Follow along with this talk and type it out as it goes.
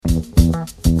Hi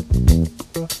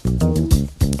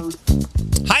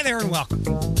there and welcome.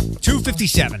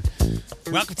 257.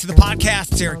 Welcome to the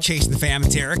podcast. It's Eric Chase and the fam.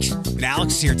 It's Eric. And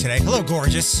Alex is here today. Hello,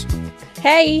 gorgeous.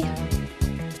 Hey.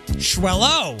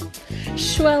 Schwello.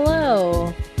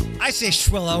 Schwello. I say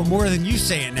Schwello more than you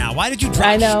say it now. Why did you drop?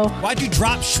 I know. Why'd you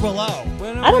drop Schwello?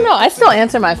 I don't know. I still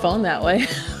answer my phone that way.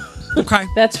 Okay.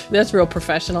 That's real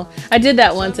professional. I did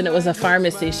that once and it was a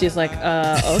pharmacy. She's like,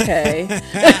 okay.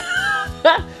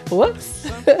 Whoops.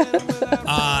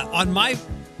 On my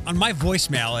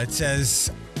voicemail, it says,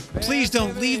 please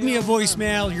don't leave me a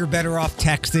voicemail. You're better off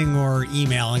texting or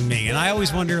emailing me. And I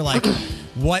always wonder, like,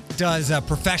 what does a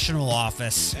professional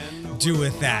office do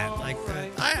with that? Like,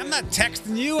 I'm not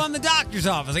texting you. I'm the doctor's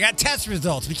office. I got test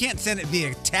results. We can't send it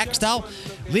via text. I'll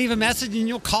leave a message and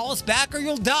you'll call us back or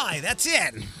you'll die. That's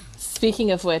it.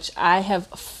 Speaking of which, I have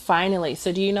finally,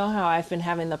 so do you know how I've been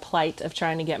having the plight of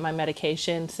trying to get my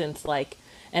medication since like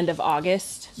end of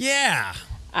August? Yeah.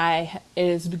 It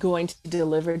is going to be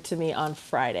delivered to me on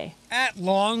Friday. At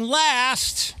long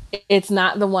last. It's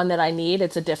not the one that I need.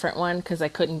 It's a different one because I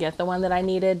couldn't get the one that I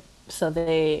needed. So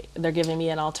they're giving me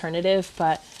an alternative.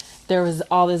 But there was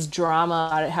all this drama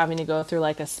about it having to go through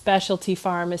like a specialty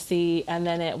pharmacy. And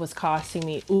then it was costing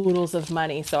me oodles of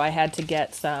money. So I had to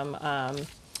get some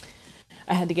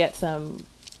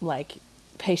like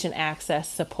patient access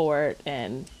support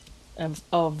and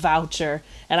a voucher,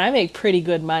 and I make pretty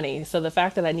good money. So the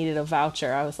fact that I needed a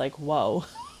voucher, I was like, whoa.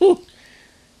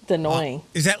 It's annoying.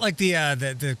 Is that like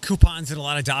the coupons that a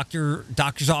lot of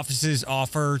doctor's offices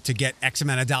offer to get X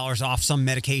amount of dollars off some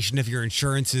medication if your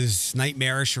insurance is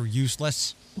nightmarish or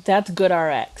useless? That's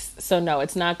GoodRx. So no,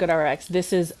 it's not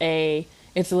GoodRx.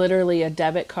 It's literally a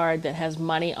debit card that has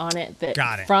money on it that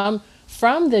Got it.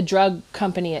 From the drug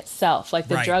company itself. Like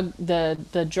Right.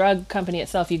 the drug company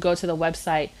itself, you go to the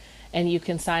website and you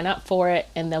can sign up for it,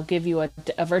 and they'll give you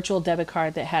a virtual debit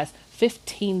card that has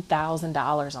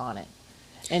 $15,000 on it,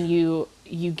 and you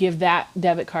give that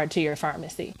debit card to your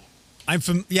pharmacy. I'm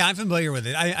familiar with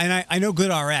it. I know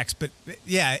GoodRx, but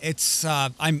yeah, it's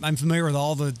I'm familiar with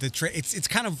all the it's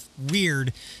kind of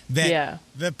weird that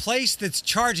the place that's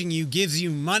charging you gives you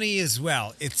money as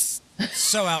well. It's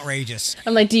so outrageous.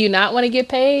 I'm like, do you not want to get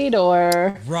paid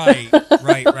or? Right.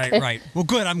 Well,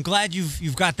 good. I'm glad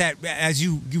you've got that. As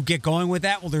you get going with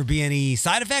that, will there be any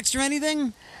side effects or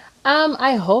anything?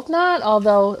 I hope not.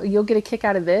 Although you'll get a kick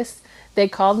out of this. They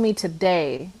called me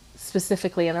today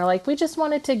specifically, and they're like, we just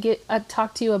wanted to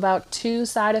talk to you about 2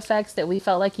 side effects that we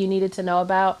felt like you needed to know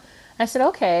about. I said,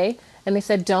 okay. And they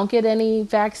said, don't get any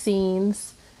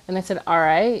vaccines. And I said, all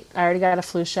right, I already got a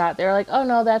flu shot. They were like, oh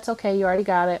no, that's okay. You already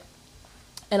got it.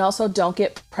 And also don't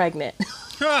get pregnant.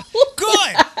 Good.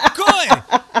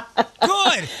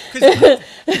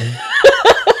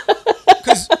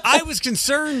 Because I was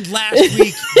concerned last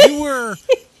week.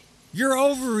 Your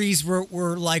ovaries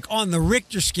were like on the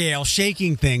Richter scale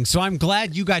shaking things. So I'm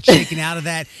glad you got shaken out of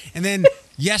that. And then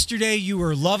yesterday you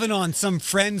were loving on some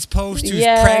friend's post who's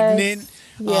pregnant.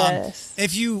 Yes.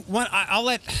 If you want,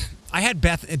 I had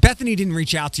Bethany didn't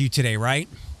reach out to you today, right?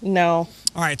 No.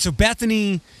 All right. So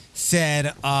Bethany said,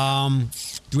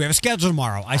 do we have a schedule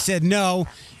tomorrow? I said no.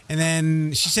 And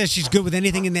then she says she's good with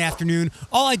anything in the afternoon.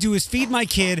 All I do is feed my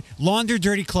kid, launder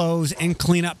dirty clothes, and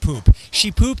clean up poop. She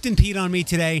pooped and peed on me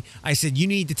today. I said, you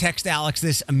need to text Alex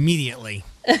this immediately.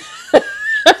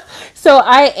 So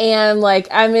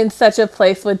I'm in such a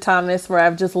place with Thomas where I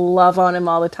just love on him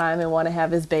all the time and want to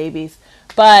have his babies.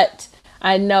 But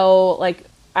I know, like,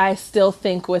 I still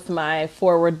think with my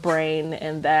forward brain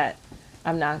and that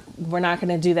we're not going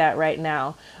to do that right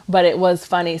now. But it was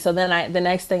funny. So then the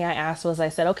next thing I asked was, I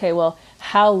said, okay, well,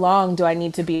 how long do I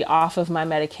need to be off of my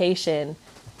medication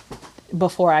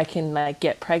before I can like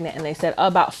get pregnant? And they said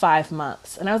about 5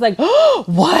 months. And I was like, oh,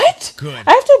 what? Good.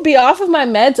 I have to be off of my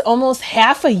meds almost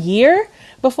half a year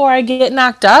before I get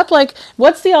knocked up? Like,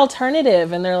 what's the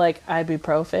alternative? And they're like,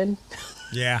 ibuprofen.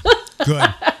 Yeah,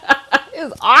 good.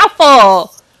 It's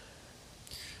awful.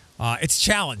 It's a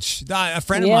challenge. A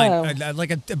friend of mine, like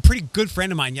a pretty good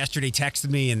friend of mine yesterday texted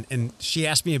me and she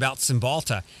asked me about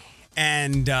Cymbalta.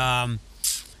 And I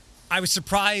was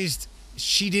surprised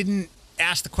she didn't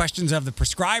ask the questions of the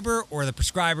prescriber, or the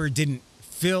prescriber didn't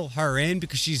fill her in,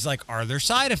 because she's like, are there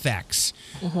side effects?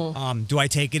 Mm-hmm. Do I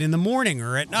take it in the morning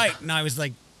or at night? And I was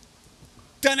like,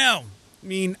 don't know. I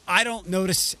mean, I don't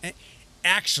notice.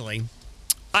 Actually,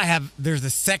 there's a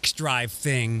sex drive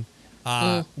thing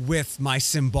with my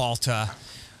Cymbalta.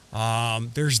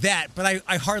 There's that, but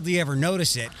I hardly ever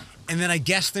notice it. And then I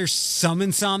guess there's some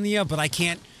insomnia, but I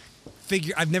can't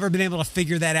I've never been able to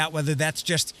figure that out, whether that's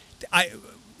just,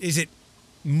 is it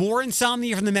more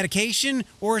insomnia from the medication,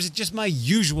 or is it just my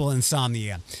usual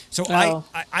insomnia? So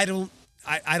I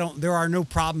don't, there are no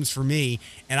problems for me,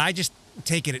 and I just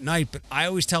take it at night. But I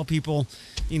always tell people,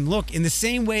 look, in the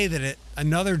same way that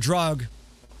another drug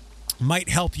might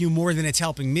help you more than it's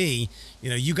helping me,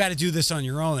 you got to do this on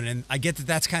your own. And I get that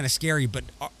that's kind of scary, but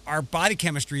our body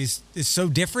chemistry is so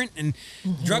different. And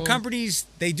drug companies,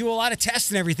 they do a lot of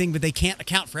tests and everything, but they can't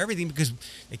account for everything because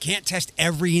they can't test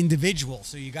every individual.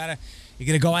 So you gotta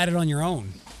go at it on your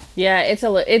own. Yeah, it's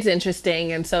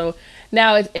interesting. And so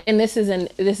now this is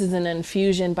an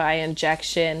infusion by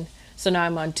injection. So now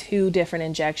I'm on 2 different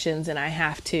injections and I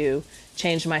have to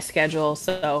change my schedule.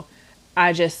 So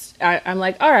I'm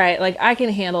like, all right, like I can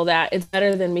handle that. It's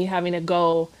better than me having to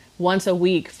go once a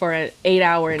week for an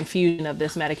 8-hour infusion of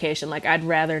this medication. Like I'd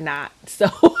rather not. So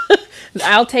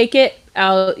I'll take it.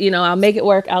 I'll make it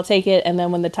work. I'll take it. And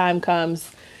then when the time comes,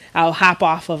 I'll hop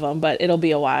off of them, but it'll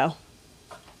be a while.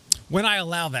 When I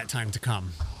allow that time to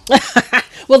come.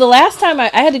 Well, the last time I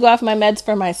had to go off my meds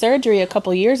for my surgery a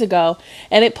couple years ago,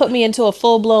 and it put me into a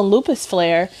full-blown lupus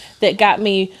flare that got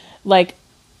me like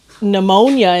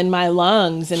pneumonia in my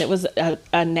lungs, and it was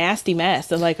a nasty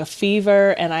mess, and like a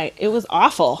fever, and it was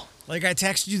awful. Like I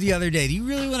texted you the other day, do you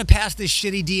really want to pass this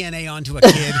shitty DNA on to a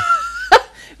kid?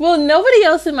 Well, nobody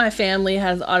else in my family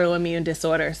has autoimmune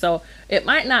disorder, so it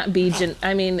might not be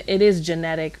it is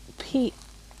genetic.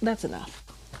 That's enough.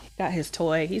 He got his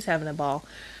toy. He's having a ball.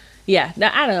 Yeah,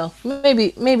 I don't know.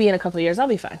 Maybe in a couple of years I'll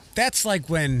be fine. That's like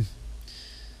when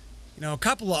a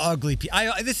couple of ugly people.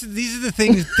 These are the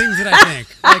things that I think.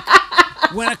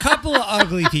 Like when a couple of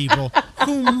ugly people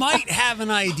who might have an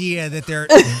idea that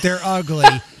they're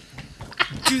ugly,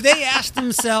 do they ask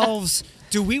themselves,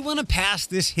 do we want to pass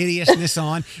this hideousness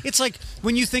on? It's like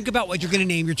when you think about what you're going to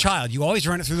name your child, you always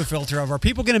run it through the filter of, are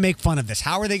people going to make fun of this?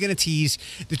 How are they going to tease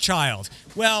the child?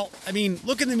 Well,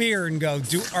 look in the mirror and go,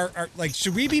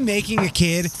 should we be making a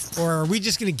kid, or are we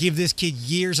just going to give this kid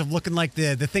years of looking like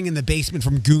the thing in the basement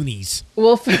from Goonies?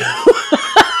 Well, stop,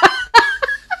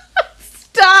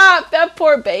 that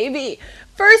poor baby.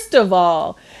 First of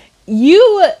all,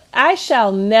 I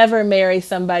shall never marry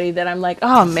somebody that I'm like,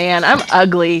 oh man, I'm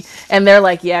ugly. And they're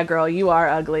like, yeah, girl, you are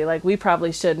ugly. Like, we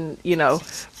probably shouldn't,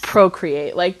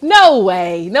 procreate. Like, no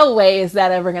way is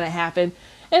that ever going to happen.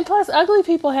 And plus, ugly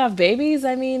people have babies.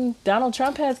 Donald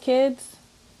Trump has kids.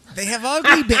 They have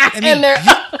ugly babies.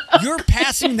 You're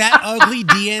passing that ugly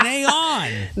DNA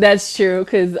on. That's true,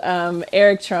 because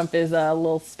Eric Trump is a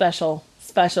little special.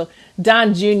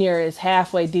 Don Jr. is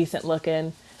halfway decent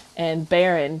looking and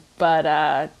barren,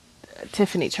 but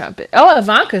Tiffany Trump.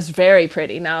 Ivanka's very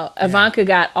pretty. Now, Ivanka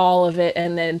got all of it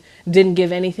and then didn't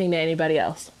give anything to anybody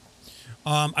else.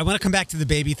 I want to come back to the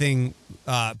baby thing,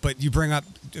 but you bring up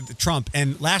Trump.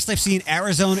 And last I've seen,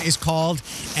 Arizona is called,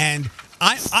 and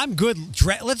I'm good.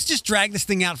 Let's just drag this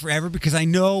thing out forever, because I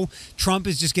know Trump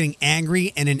is just getting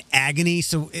angry and in agony.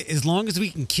 So as long as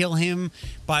we can kill him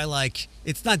by,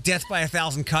 it's not death by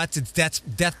 1,000 cuts, it's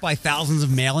death by thousands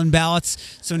of mail-in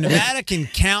ballots. So Nevada can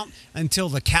count until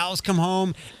the cows come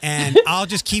home, and I'll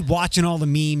just keep watching all the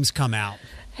memes come out.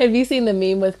 Have you seen the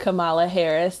meme with Kamala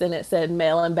Harris, and it said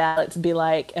mail-in ballots be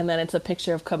like, and then it's a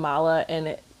picture of Kamala, and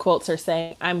it quotes her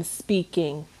saying, I'm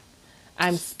speaking.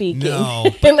 No.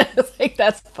 And I was like,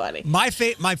 that's funny. My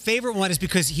favorite one is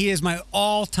because he is my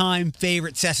all-time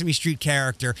favorite Sesame Street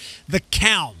character. The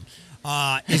Count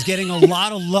is getting a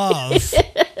lot of love.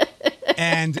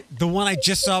 And the one I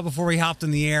just saw before we hopped in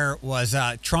the air was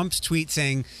Trump's tweet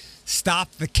saying,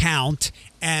 stop the count.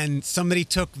 And somebody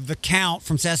took the Count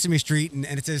from Sesame Street, and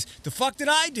it says, the fuck did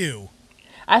I do?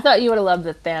 I thought you would have loved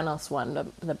the Thanos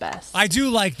one the best. I do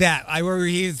like that.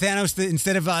 Thanos,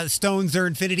 instead of stones, they're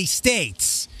infinity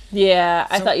states. Yeah,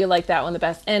 I thought you liked that one the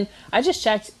best. And I just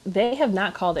checked, they have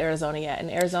not called Arizona yet, and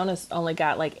Arizona's only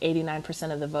got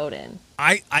 89% of the vote in.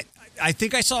 I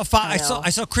think I saw I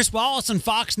saw Chris Wallace on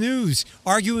Fox News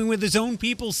arguing with his own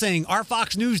people, saying our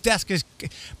Fox News desk is.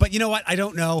 But you know what? I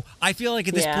don't know. I feel like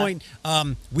at this point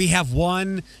we have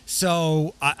won.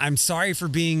 So I'm sorry for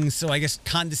being so, I guess,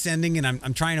 condescending, and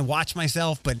I'm trying to watch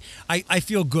myself. But I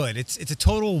feel good. It's a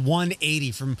total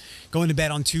 180 from going to bed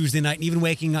on Tuesday night and even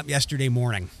waking up yesterday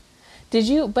morning. Did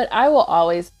you? But I will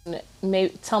always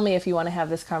tell me if you want to have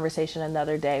this conversation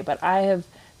another day. But I have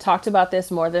talked about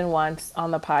this more than once on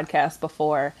the podcast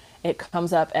before. It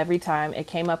comes up every time. It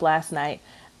came up last night.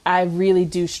 I really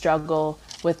do struggle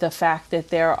with the fact that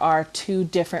there are 2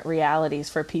 different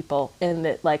realities for people, and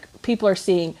that people are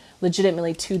seeing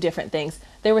legitimately 2 different things.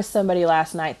 There was somebody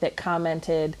last night that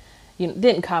commented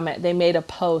didn't comment. They made a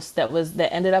post that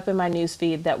ended up in my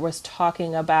newsfeed that was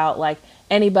talking about like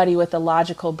anybody with a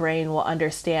logical brain will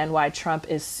understand why Trump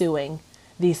is suing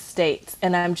these states.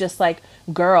 And I'm just like,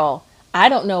 girl, I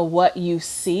don't know what you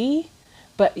see,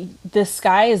 but the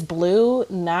sky is blue,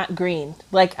 not green.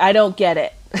 Like, I don't get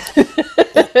it.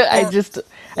 I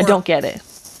don't get it.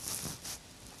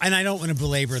 And I don't want to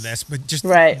belabor this, but just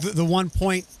right. the one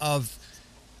point of,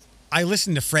 I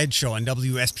listened to Fred's show on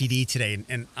WSPD today,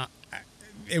 and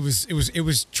it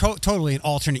was totally an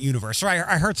alternate universe. So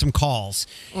I heard some calls,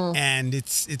 and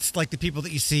it's like the people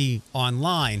that you see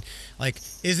online. Like,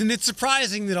 isn't it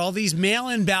surprising that all these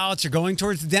mail-in ballots are going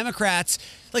towards the Democrats?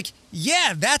 Like,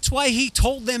 yeah, that's why he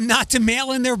told them not to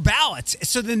mail in their ballots.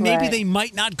 So then maybe they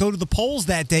might not go to the polls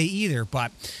that day either.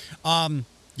 But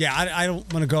yeah, I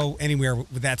don't want to go anywhere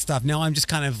with that stuff. Now I'm just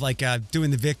kind of like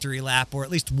doing the victory lap, or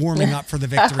at least warming up for the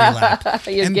victory lap.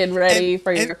 You're getting ready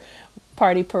for your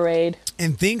party parade.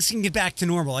 And things can get back to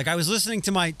normal. Like, I was listening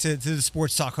to the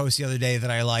sports talk host the other day that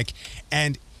I like,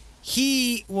 and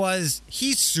he's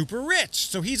super rich,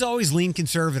 so he's always lean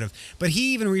conservative. But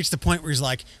he even reached the point where he's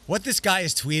like, what this guy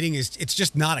is tweeting it's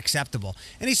just not acceptable.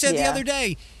 And he said the other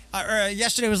day,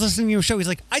 yesterday I was listening to your show, he's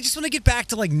like, I just want to get back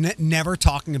to like never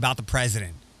talking about the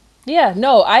president. Yeah,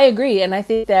 no, I agree. And I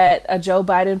think that a Joe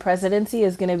Biden presidency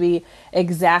is going to be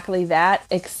exactly that,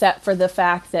 except for the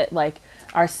fact that like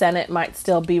our Senate might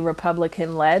still be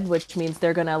Republican led, which means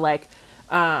they're going to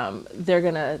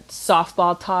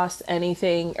softball toss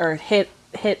anything or hit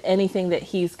anything that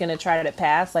he's going to try to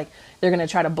pass. Like, they're going to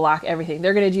try to block everything.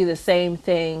 They're going to do the same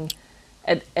thing.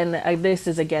 And this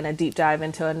is, again, a deep dive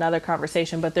into another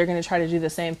conversation, but they're going to try to do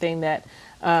the same thing that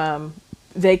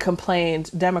they complained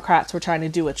Democrats were trying to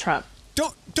do with Trump.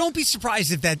 Don't be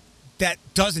surprised if that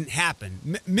doesn't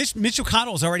happen. Mitch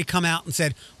McConnell has already come out and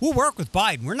said, we'll work with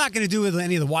Biden. We're not going to do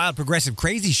any of the wild progressive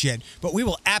crazy shit, but we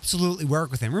will absolutely work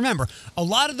with him. Remember, a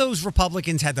lot of those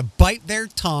Republicans had to bite their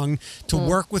tongue to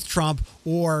work with Trump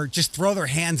or just throw their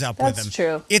hands up with him. That's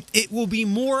true. It will be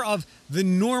more of the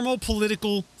normal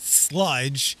political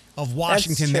sludge of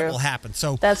Washington that will happen.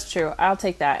 So that's true. I'll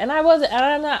take that. And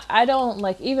I don't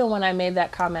like, even when I made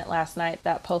that comment last night,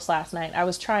 that post last night,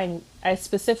 I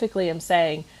specifically am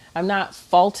saying, I'm not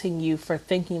faulting you for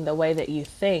thinking the way that you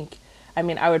think. I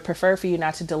mean, I would prefer for you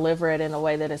not to deliver it in a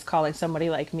way that is calling somebody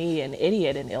like me an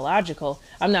idiot and illogical.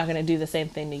 I'm not going to do the same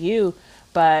thing to you,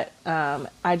 but I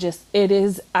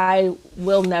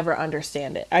will never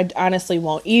understand it. I honestly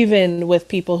won't, even with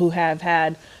people who have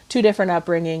had two different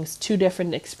upbringings, two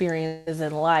different experiences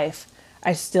in life.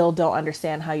 I still don't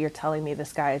understand how you're telling me the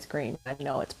sky is green. I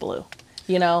know it's blue.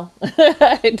 You know,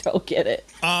 I don't get it.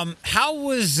 How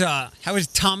was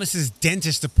Thomas's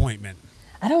dentist appointment?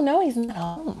 I don't know. He's not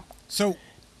home. So,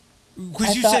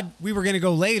 because you said we were going to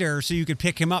go later so you could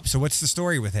pick him up. So what's the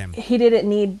story with him? He didn't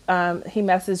need, he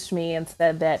messaged me and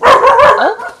said that,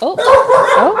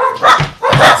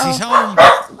 He's home.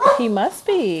 He must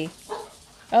be.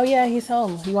 Oh yeah, he's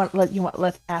home.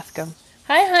 Let's ask him.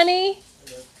 Hi, honey.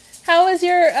 How was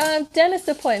your dentist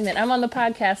appointment? I'm on the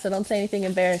podcast, so don't say anything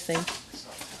embarrassing.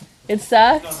 It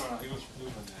sucked? No, it was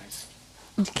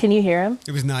nice. Can you hear him?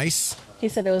 It was nice. He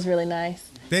said it was really nice.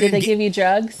 Did they give you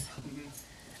drugs?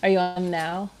 Are you on them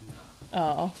now?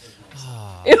 Oh.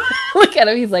 Look at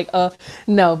him. He's like, oh,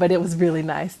 no, but it was really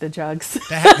nice, the drugs.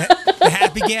 The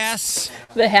happy gas?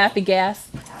 The happy gas.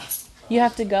 You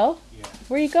have to go? Yeah.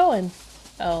 Where are you going?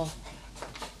 Oh.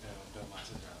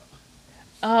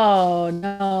 Yeah, oh,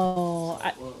 no. well,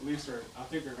 at least I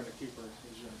think they're going to keep her.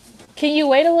 Can you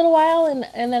wait a little while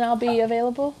and then I'll be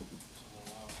available?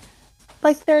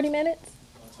 Like 30 minutes?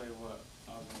 I'll tell you what,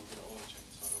 I was going to get an oil change,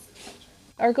 so I'll go get an oil change.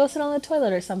 Or go sit on the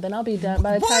toilet or something. I'll be done.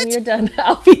 By the time you're done,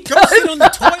 I'll be done. Go sit on the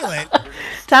toilet?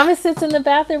 Thomas sits in the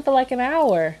bathroom for like an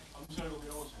hour. I'm just going to go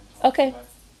get an oil change. Okay.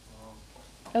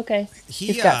 Okay.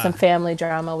 He's got some family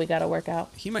drama we got to work out.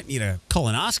 He might need a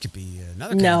colonoscopy.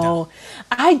 Another kind No,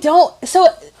 I don't. So,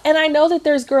 and I know that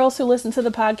there's girls who listen to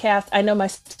the podcast. I know my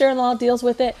sister-in-law deals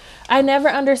with it. I never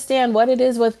understand what it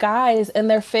is with guys and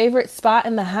their favorite spot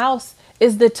in the house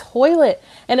is the toilet.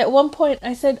 And at one point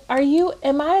I said,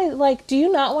 am I like, do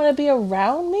you not want to be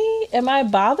around me? Am I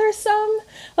bothersome?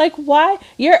 Like, why?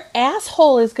 Your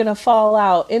asshole is going to fall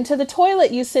out into the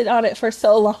toilet. You sit on it for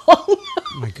so long. Oh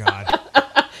my God.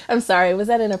 I'm sorry. Was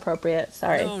that inappropriate?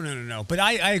 Sorry. No. But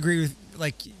I agree with,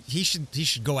 like, he should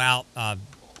go out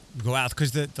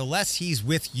because the less he's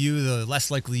with you, the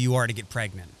less likely you are to get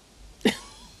pregnant.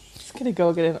 He's going to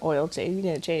go get an oil change. You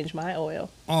didn't change my oil.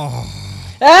 Oh.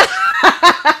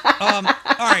 All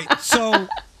right. So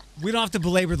we don't have to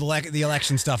belabor the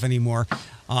election stuff anymore.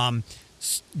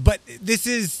 But this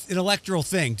is an electoral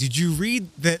thing. Did you read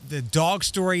the dog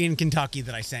story in Kentucky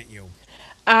that I sent you?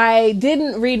 I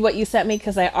didn't read what you sent me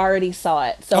because I already saw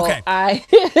it. So Okay. I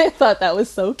thought that was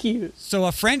so cute. So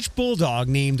a French bulldog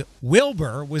named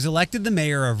Wilbur was elected the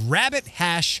mayor of Rabbit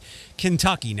Hash,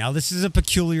 Kentucky. Now, this is a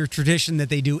peculiar tradition that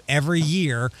they do every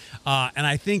year. And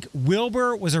I think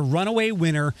Wilbur was a runaway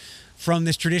winner from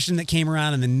this tradition that came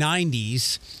around in the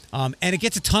 90s. And it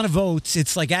gets a ton of votes.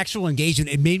 It's like actual engagement.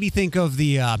 It made me think of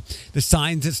the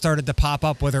signs that started to pop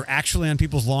up, whether actually on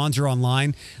people's lawns or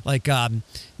online, like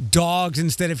dogs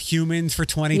instead of humans for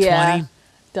 2020. Yeah.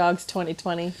 Dogs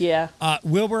 2020. Yeah.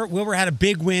 Wilbur had a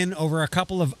big win over a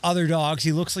couple of other dogs.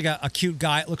 He looks like a cute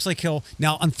guy. It looks like he'll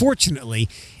now, unfortunately,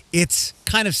 it's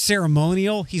kind of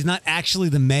ceremonial. He's not actually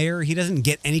the mayor. He doesn't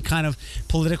get any kind of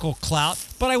political clout.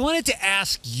 But I wanted to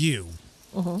ask you,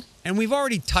 and we've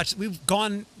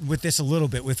gone with this a little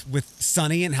bit with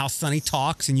Sunny and how Sunny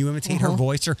talks and you imitate her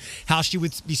voice or how she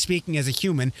would be speaking as a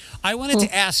human. I wanted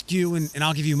to ask you, and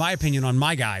I'll give you my opinion on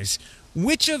my guys.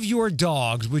 Which of your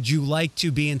dogs would you like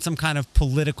to be in some kind of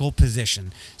political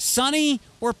position? Sunny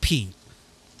or Pete?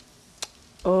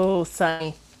 Oh,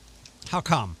 Sunny. How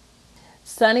come?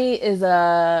 Sunny is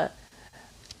a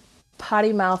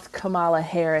potty mouth Kamala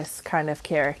Harris kind of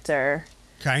character.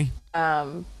 Okay.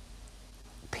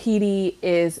 Petey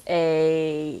is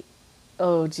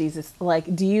oh Jesus,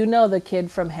 like, do you know the kid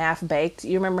from Half Baked?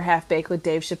 You remember Half Baked with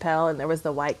Dave Chappelle and there was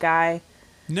the white guy?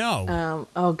 No.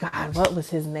 Oh God, what was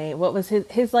his name? What was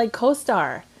his like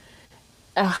co-star?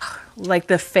 Like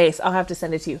the face. I'll have to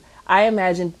send it to you. I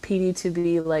imagine Petey to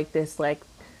be like this, like,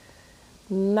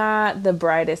 not the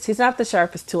brightest. He's not the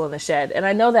sharpest tool in the shed. And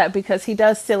I know that because he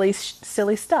does silly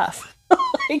stuff.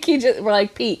 Like we're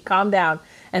like, Pete, calm down.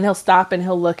 And he'll stop and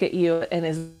he'll look at you and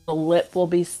his lip will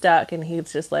be stuck and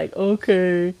he's just like,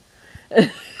 okay.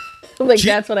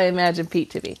 That's what I imagine Pete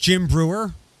to be. Jim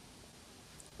Brewer?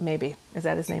 Maybe. Is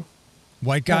that his name?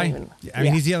 White guy? I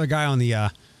mean, he's the other guy on the,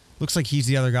 looks like he's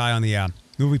the other guy on the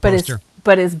movie poster.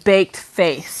 But his baked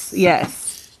face, yes.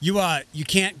 You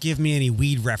can't give me any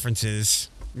weed references.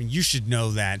 I mean, you should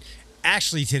know that.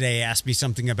 Ashley today asked me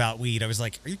something about weed. I was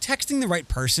like, are you texting the right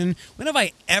person? When have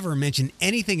I ever mentioned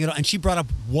anything at all? And she brought up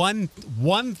one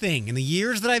thing in the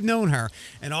years that I've known her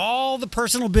and all the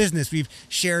personal business we've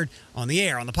shared on the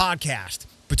air, on the podcast,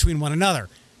 between one another.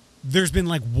 There's been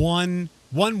like one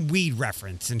weed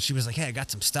reference. And she was like, hey, I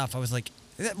got some stuff. I was like,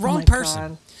 wrong person.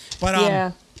 God. But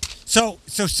yeah. So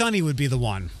Sunny would be the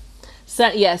one.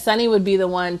 Sunny would be the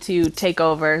one to take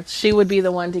over. She would be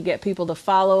the one to get people to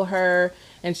follow her,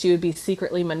 and she would be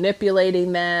secretly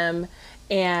manipulating them,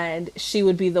 and she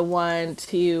would be the one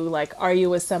to like argue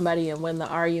with somebody and win the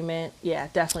argument. Yeah,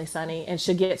 definitely Sunny. And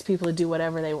she gets people to do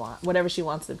whatever they want, whatever she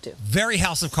wants them to. Very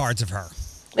House of Cards of her.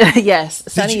 Yes,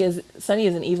 Sunny is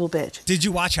an evil bitch. Did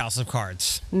you watch House of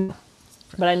Cards? No,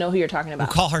 but I know who you're talking about.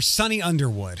 We'll call her Sunny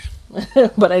Underwood.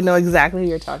 But I know exactly who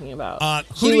you're talking about.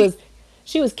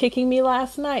 She was kicking me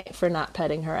last night for not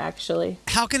petting her, actually.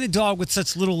 How can a dog with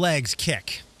such little legs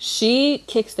kick? She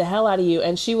kicks the hell out of you,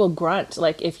 and she will grunt.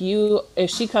 Like, if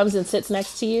she comes and sits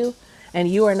next to you and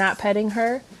you are not petting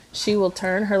her, she will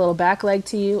turn her little back leg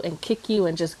to you and kick you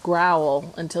and just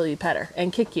growl until you pet her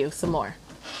and kick you some more.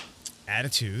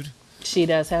 Attitude. She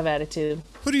does have attitude.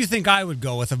 Who do you think I would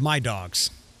go with of my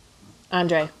dogs?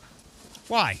 Andre.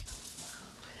 Why?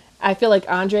 I feel like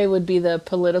Andre would be the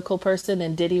political person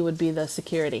and Diddy would be the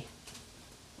security.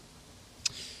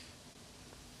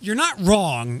 You're not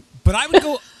wrong, but I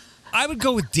would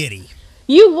go with Diddy.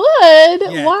 You would?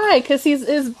 Yeah. Why? Because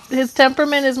his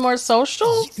temperament is more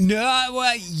social? No,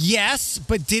 well, yes,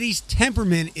 but Diddy's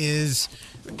temperament is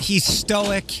he's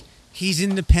stoic, he's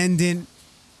independent,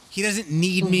 he doesn't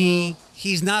need me,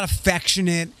 he's not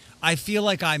affectionate. I feel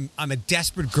like I'm a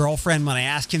desperate girlfriend when I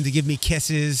ask him to give me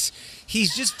kisses.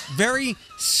 He's just very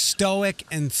stoic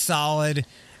and solid.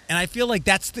 And I feel like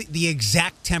that's the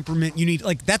exact temperament you need.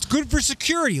 Like, that's good for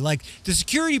security. Like, the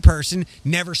security person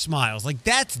never smiles. Like,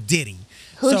 that's Diddy.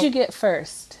 Who'd you get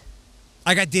first?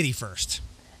 I got Diddy first.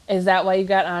 Is that why you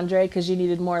got Andre? Because you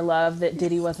needed more love that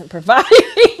Diddy wasn't providing?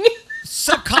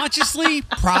 Subconsciously,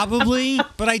 probably,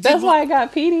 but That's why I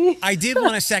got Petey. I did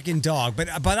want a second dog,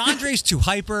 but Andre's too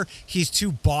hyper. He's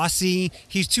too bossy.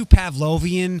 He's too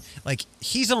Pavlovian. Like,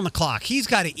 he's on the clock. He's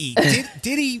got to eat.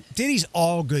 Diddy's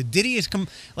all good. Diddy is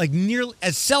nearly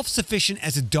as self-sufficient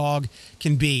as a dog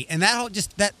can be, and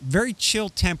that very chill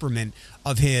temperament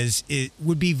of his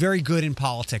would be very good in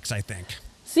politics, I think.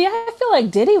 See, I feel like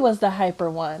Diddy was the hyper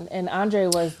one, and Andre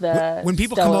was the when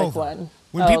people stoic come over. one.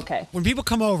 Okay. When people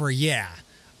come over, yeah.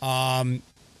 And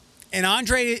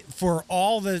Andre, for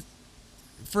all the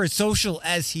for as social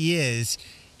as he is,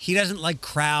 he doesn't like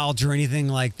crowds or anything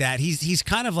like that. He's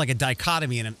kind of like a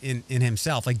dichotomy in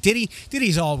himself. Like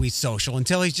Diddy's always social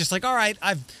until he's just like, all right,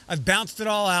 I've bounced it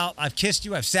all out. I've kissed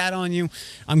you. I've sat on you.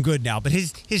 I'm good now. But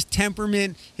his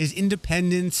temperament, his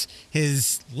independence,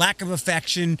 his lack of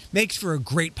affection makes for a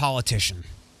great politician.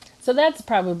 So that's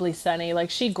probably Sunny. Like,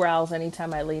 she growls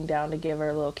anytime I lean down to give her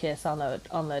a little kiss on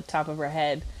the top of her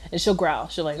head, and she'll growl.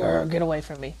 She'll like, get away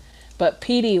from me. But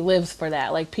Petey lives for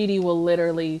that. Like, Petey will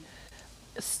literally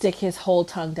stick his whole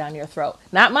tongue down your throat.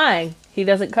 Not mine. He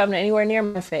doesn't come anywhere near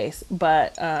my face,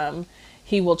 but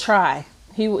he will try.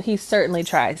 He certainly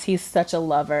tries. He's such a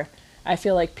lover. I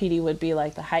feel like Petey would be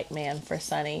like the hype man for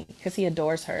Sunny because he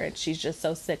adores her, and she's just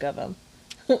so sick of him.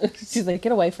 She's like,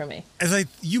 get away from me. As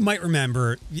you might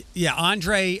remember, yeah,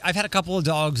 Andre, I've had a couple of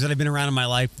dogs that I've been around in my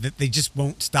life that they just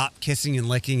won't stop kissing and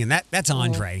licking, and that's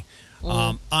Andre.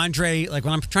 Andre, like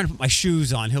when I'm trying to put my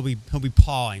shoes on, he'll be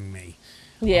pawing me.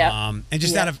 Yeah. And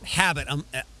just out of habit,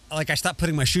 I stopped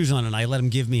putting my shoes on and I let him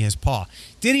give me his paw.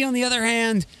 Diddy, on the other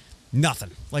hand, nothing.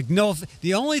 Like, no,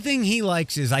 the only thing he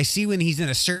likes is I see when he's in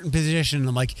a certain position and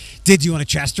I'm like, Did you want a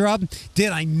chest rub?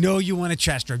 Did I know you want a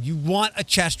chest rub? You want a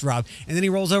chest rub. And then he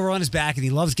rolls over on his back and he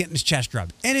loves getting his chest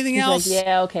rubbed. Anything else? Like,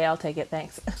 yeah, okay, I'll take it.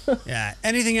 Thanks. Yeah.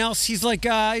 Anything else? He's like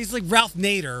Ralph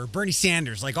Nader or Bernie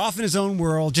Sanders, like off in his own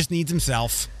world, just needs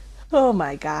himself. Oh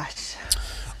my gosh.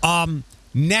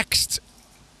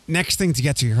 Next thing to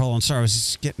get to here. Hold on. Sorry, I was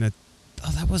just getting a.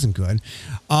 Oh, that wasn't good.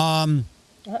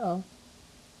 Uh-oh.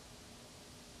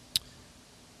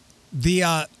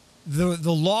 The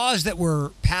laws that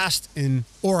were passed in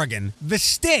Oregon, the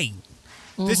state.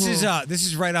 This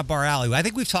is right up our alley. I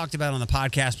think we've talked about it on the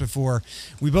podcast before.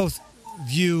 We both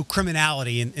view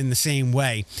criminality in the same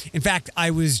way. In fact,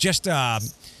 I was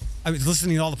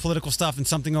listening to all the political stuff and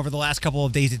something over the last couple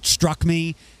of days. It struck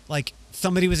me like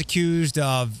somebody was accused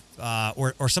of,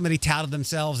 or somebody touted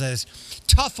themselves as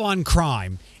tough on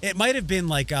crime. It might have been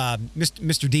like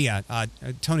Mr. Dia,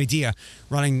 Tony Dia,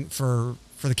 running for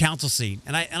the council seat,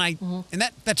 and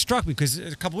that struck me because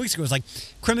a couple weeks ago it was like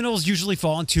criminals usually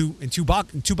fall in two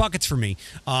buckets for me.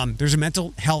 There's a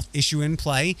mental health issue in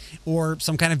play or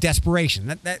some kind of desperation.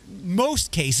 That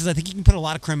most cases, I think you can put a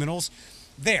lot of criminals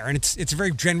there, and it's a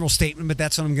very general statement, but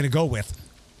that's what I'm going to go with.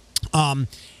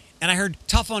 And I heard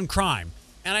tough on crime,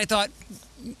 and I thought,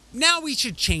 now we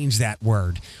should change that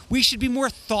word. We should be more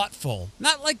thoughtful.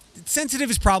 Not like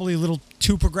sensitive is probably a little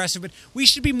too progressive, but we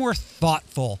should be more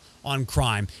thoughtful on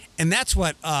crime. And that's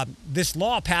what this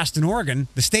law passed in Oregon,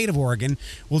 the state of Oregon,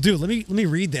 will do. Let me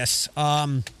read this.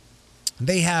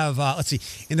 They have, let's see,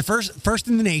 in the first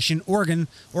in the nation, Oregon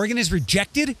has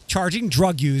rejected charging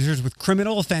drug users with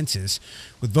criminal offenses,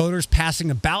 with voters passing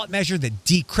a ballot measure that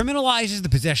decriminalizes the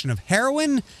possession of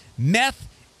heroin, meth,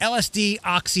 LSD,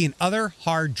 oxy, and other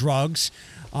hard drugs.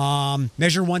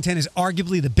 Measure 110 is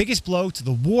arguably the biggest blow to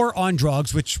the war on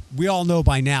drugs, which we all know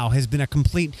by now has been a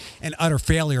complete and utter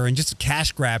failure and just a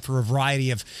cash grab for a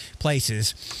variety of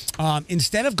places.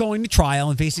 Instead of going to trial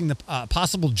and facing the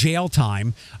possible jail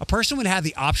time, a person would have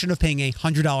the option of paying a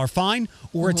 $100 fine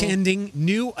or attending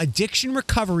new addiction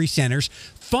recovery centers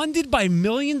funded by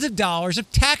millions of dollars of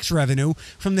tax revenue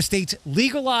from the state's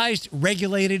legalized,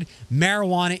 regulated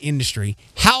marijuana industry.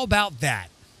 How about that?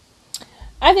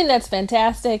 I think that's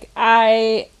fantastic.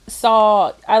 I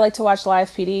like to watch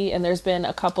Live PD, and there's been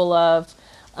a couple of,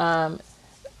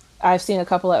 I've seen a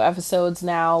couple of episodes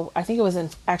now. I think it was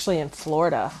actually in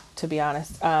Florida, to be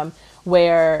honest,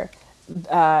 where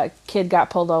a kid got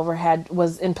pulled over,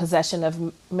 was in possession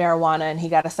of marijuana, and he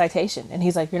got a citation. And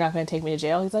he's like, "You're not going to take me to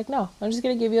jail?" He's like, "No, I'm just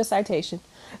going to give you a citation."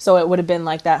 So it would have been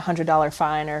like that $100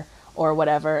 fine or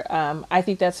whatever. I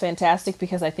think that's fantastic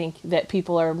because I think that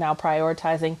people are now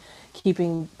prioritizing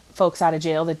keeping folks out of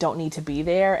jail that don't need to be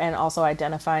there, and also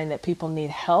identifying that people need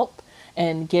help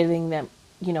and giving them,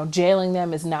 jailing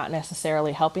them is not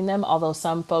necessarily helping them, although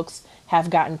some folks have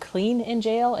gotten clean in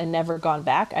jail and never gone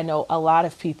back. I know a lot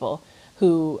of people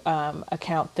who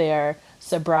account their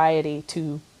sobriety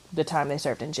to the time they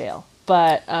served in jail.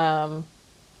 But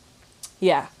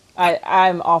yeah,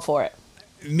 I'm all for it.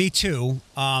 Me too.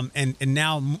 And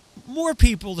now more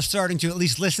people are starting to at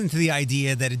least listen to the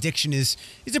idea that addiction is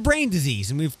a brain disease.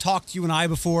 And we've talked, you and I,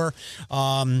 before,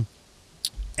 and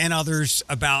others,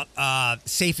 about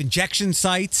safe injection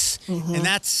sites. And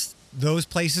those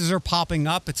places are popping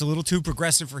up. It's a little too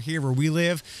progressive for here where we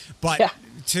live. But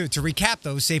to recap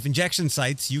those safe injection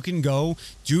sites, you can go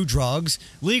do drugs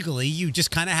legally. You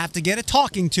just kind of have to get a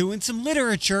talking to and some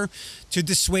literature to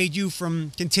dissuade you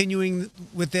from continuing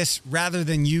with this, rather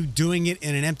than you doing it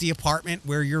in an empty apartment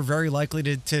where you're very likely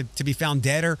to be found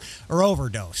dead or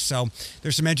overdose. So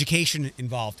there's some education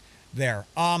involved there.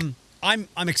 I'm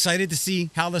excited to see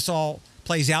how this all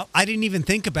plays out. I didn't even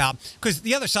think about, because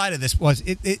the other side of this was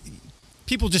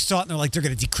people just saw it and they're like, they're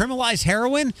going to decriminalize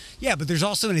heroin. Yeah, but there's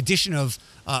also an addition of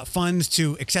funds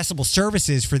to accessible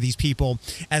services for these people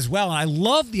as well. And I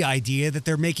love the idea that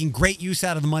they're making great use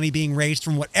out of the money being raised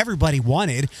from what everybody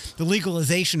wanted, the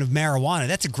legalization of marijuana.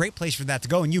 That's a great place for that to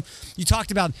go. And you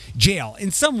talked about jail.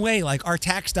 In some way, like, our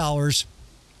tax dollars,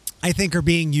 I think, are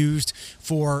being used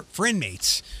for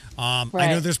inmates. Right. I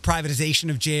know there's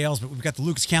privatization of jails, but we've got the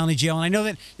Lucas County Jail, and I know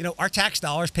that our tax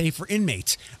dollars pay for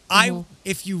inmates.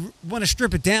 If you want to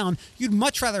strip it down, you'd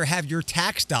much rather have your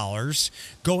tax dollars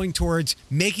going towards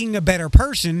making a better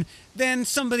person than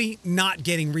somebody not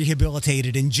getting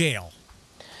rehabilitated in jail.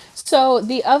 So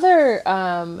the other,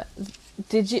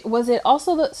 was it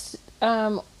also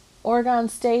the Oregon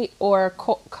State or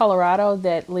Colorado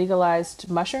that legalized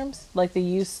mushrooms, like the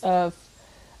use of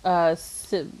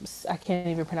I can't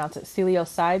even pronounce it,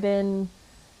 psilocybin?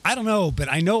 I don't know,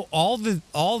 but I know all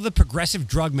the progressive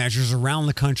drug measures around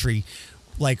the country,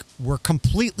 like, were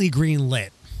completely green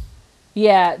lit.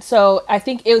 Yeah, so I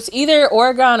think it was either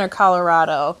Oregon or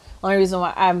Colorado. Only reason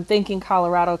why I'm thinking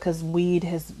Colorado, because weed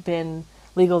has been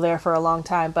legal there for a long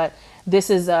time, but this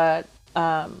is a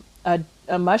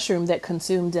mushroom that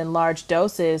consumed in large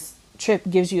doses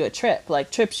gives you a trip,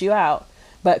 like trips you out,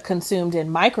 but consumed in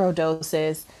micro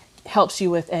doses helps you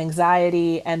with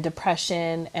anxiety and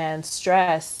depression and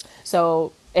stress.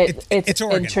 So it's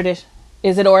Oregon. In tradition.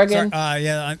 Is it Oregon?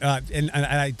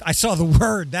 And I saw the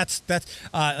word. That's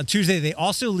on Tuesday. They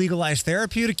also legalized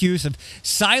therapeutic use of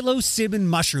psilocybin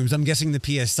mushrooms. I'm guessing the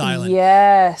P is silent.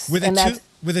 Yes. With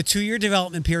a 2-year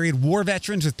development period, war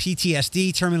veterans with PTSD,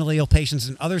 terminally ill patients,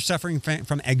 and others suffering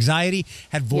from anxiety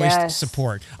had voiced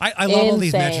support. I love all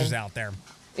these measures out there.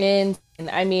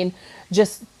 I mean,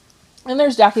 and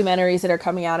there's documentaries that are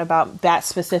coming out about that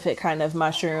specific kind of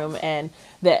mushroom, and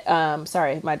that,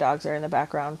 sorry, my dogs are in the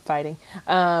background fighting,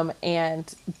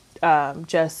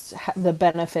 just the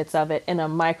benefits of it in a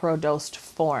microdosed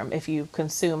form. If you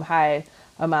consume high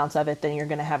amounts of it, then you're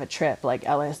going to have a trip like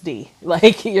LSD,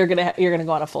 like you're going to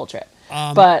go on a full trip.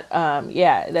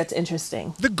 Yeah, that's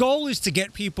interesting. The goal is to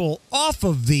get people off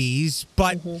of these,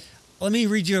 but let me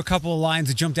read you a couple of lines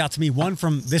that jumped out to me. One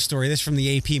from this story, this from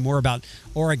the AP, more about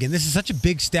Oregon. This is such a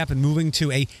big step in moving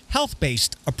to a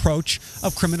health-based approach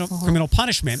of criminal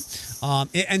punishment,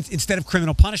 and instead of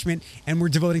criminal punishment, and we're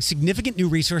devoting significant new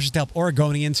resources to help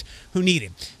Oregonians who need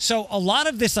it. So a lot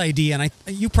of this idea, and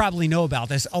you probably know about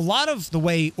this, a lot of the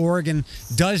way Oregon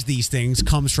does these things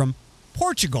comes from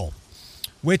Portugal,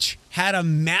 which had a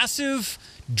massive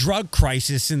drug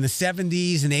crisis in the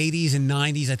 70s and 80s and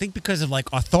 90s, I think because of like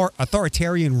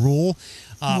authoritarian rule.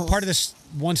 Part of this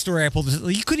one story I pulled is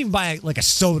you couldn't even buy like a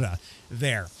soda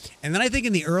there. And then I think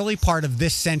in the early part of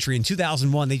this century, in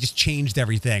 2001, they just changed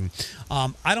everything.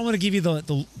 I don't want to give you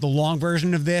the long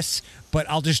version of this, but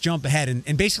I'll just jump ahead.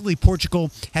 And basically,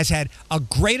 Portugal has had a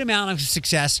great amount of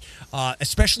success,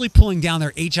 especially pulling down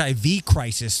their HIV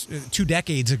crisis 2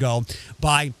 decades ago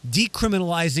by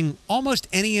decriminalizing almost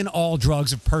any and all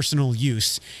drugs of personal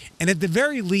use. And at the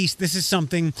very least, this is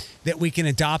something that we can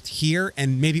adopt here,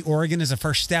 and maybe Oregon is a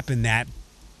first step in that.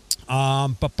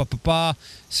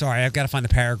 Sorry, I've got to find the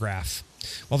paragraph.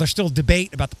 While there's still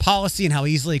debate about the policy and how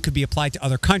easily it could be applied to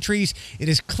other countries, it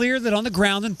is clear that on the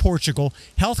ground in Portugal,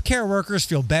 healthcare workers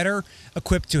feel better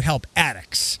equipped to help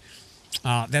addicts.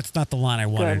 That's not the line I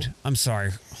wanted. Good. I'm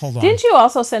sorry. Hold on. Didn't you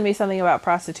also send me something about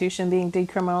prostitution being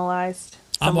decriminalized?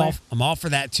 I'm all for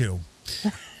that too.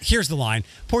 Here's the line.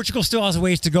 Portugal still has a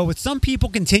ways to go, with some people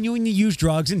continuing to use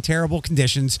drugs in terrible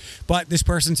conditions. But this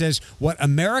person says, what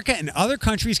America and other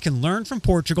countries can learn from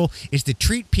Portugal is to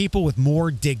treat people with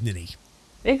more dignity.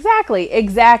 Exactly.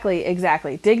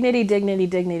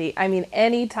 Dignity. I mean,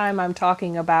 anytime I'm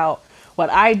talking about what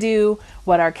I do,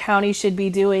 what our county should be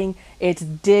doing, it's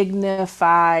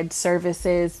dignified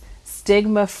services,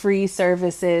 stigma-free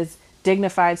services,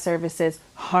 dignified services,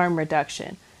 harm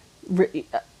reduction.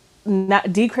 Not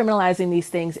decriminalizing these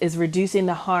things is reducing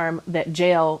the harm that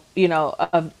jail,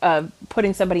 of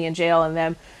putting somebody in jail and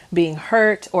them being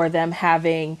hurt, or them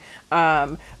having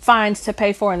fines to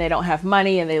pay for and they don't have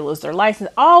money and they lose their license.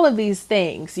 All of these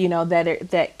things,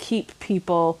 that keep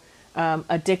people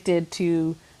addicted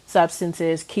to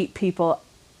substances, keep people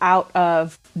out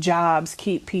of jobs,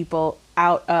 keep people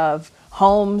out of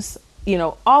homes,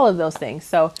 all of those things.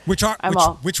 So which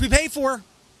we pay for.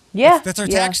 Yeah, that's our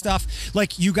tax stuff.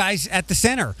 Like you guys at the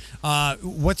center,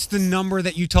 what's the number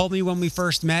that you told me when we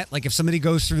first met? Like if somebody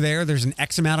goes through there's an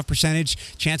X amount of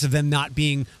percentage chance of them not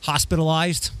being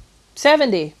hospitalized.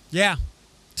 70. Yeah.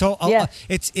 So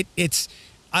it's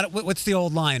what's the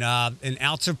old line? An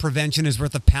ounce of prevention is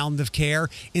worth a pound of care.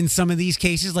 In some of these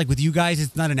cases, like with you guys,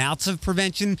 it's not an ounce of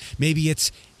prevention. Maybe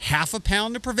it's half a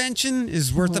pound of prevention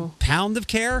is worth a pound of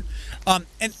care. And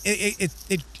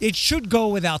it should go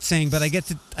without saying, but I get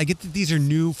that these are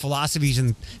new philosophies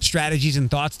and strategies and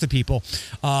thoughts to people.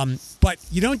 But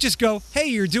you don't just go, hey,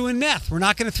 you're doing meth, we're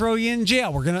not going to throw you in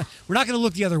jail. We're not going to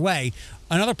look the other way.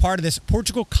 Another part of this,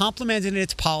 Portugal complemented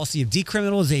its policy of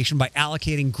decriminalization by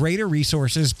allocating greater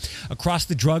resources across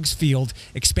the drugs field,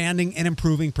 expanding and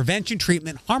improving prevention,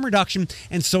 treatment, harm reduction,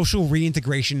 and social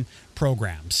reintegration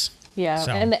programs. Yeah,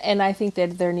 so. And I think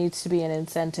that there needs to be an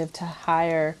incentive to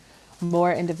hire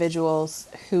more individuals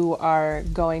who are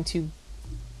going to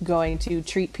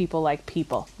treat people like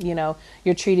people.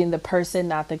 You're treating the person,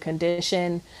 not the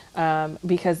condition,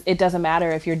 because it doesn't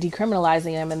matter if you're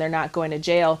decriminalizing them and they're not going to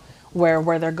jail,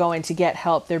 where they're going to get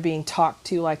help. They're being talked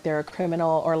to like they're a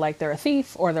criminal or like they're a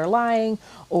thief or they're lying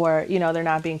or, they're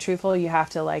not being truthful. You have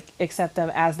to like accept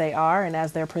them as they are and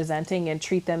as they're presenting and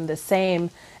treat them the same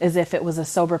as if it was a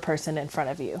sober person in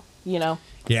front of you,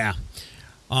 Yeah.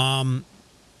 What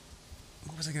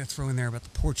was I going to throw in there about the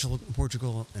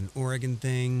Portugal and Oregon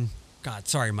thing? God,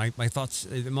 sorry, my thoughts,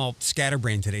 I'm all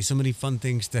scatterbrained today. So many fun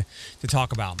things to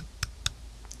talk about.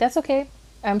 That's okay.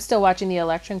 I'm still watching the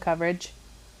election coverage.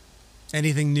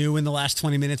 Anything new in the last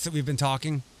 20 minutes that we've been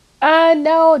talking?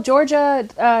 No, Georgia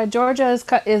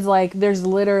is like, there's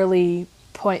literally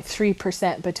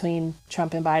 0.3% between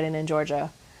Trump and Biden in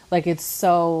Georgia. Like it's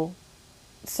so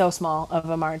small of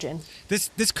a margin.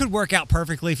 This could work out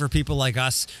perfectly for people like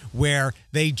us where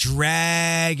they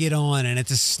drag it on and it's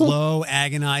a slow,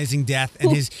 agonizing death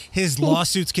and his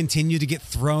lawsuits continue to get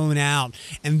thrown out.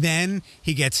 And then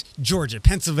he gets Georgia,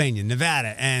 Pennsylvania,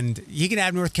 Nevada, and he can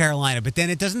have North Carolina, but then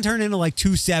it doesn't turn into like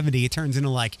 270. It turns into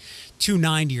like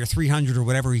 290 or 300 or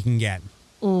whatever he can get.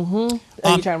 Mm-hmm.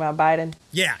 Are you talking about Biden?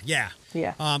 Yeah. Yeah.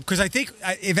 Because I think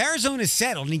if Arizona is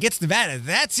settled and he gets Nevada,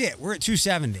 that's it. We're at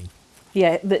 270.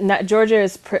 Yeah, Georgia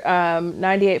is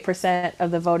 98%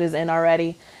 of the vote is in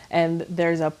already, and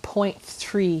there's a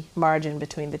 0.3 margin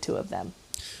between the two of them.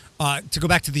 To go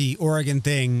back to the Oregon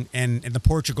thing and the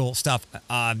Portugal stuff,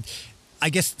 I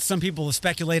guess some people have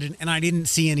speculated, and I didn't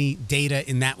see any data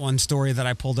in that one story that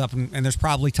I pulled up, and there's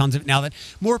probably tons of it now, that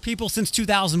more people since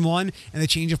 2001 and the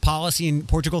change of policy in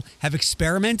Portugal have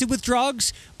experimented with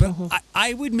drugs, but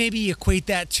I would maybe equate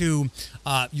that to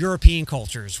European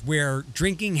cultures where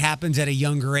drinking happens at a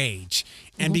younger age.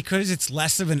 And because it's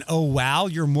less of an oh wow,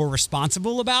 you're more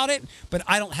responsible about it. But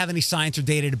I don't have any science or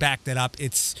data to back that up.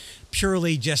 It's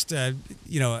purely just a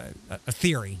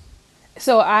theory.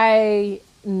 So I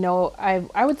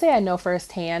would say I know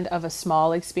firsthand of a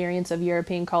small experience of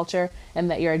European culture, and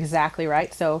that you're exactly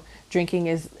right. So drinking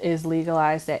is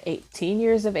legalized at 18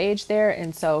 years of age there,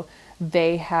 and so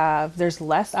there's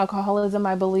less alcoholism,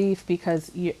 I believe,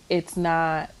 because it's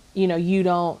not,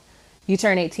 you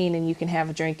turn 18 and you can have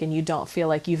a drink and you don't feel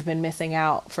like you've been missing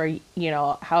out for,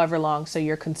 however long. So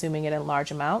you're consuming it in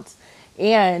large amounts.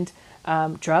 And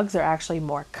drugs are actually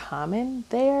more common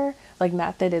there. Like,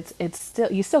 not that it's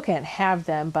still, you still can't have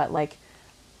them, but like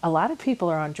a lot of people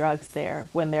are on drugs there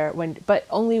but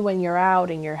only when you're out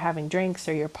and you're having drinks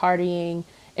or you're partying.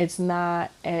 It's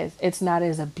not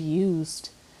as abused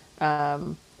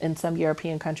in some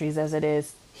European countries as it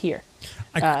is here.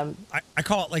 I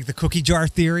call it like the cookie jar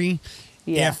theory.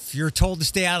 Yeah. If you're told to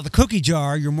stay out of the cookie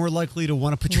jar, you're more likely to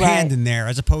want to put your hand in there,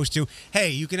 as opposed to,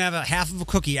 hey, you can have a half of a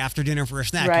cookie after dinner for a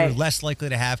snack. Right. You're less likely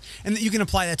to have. And you can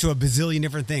apply that to a bazillion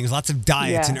different things, lots of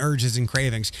diets and urges and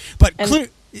cravings. But go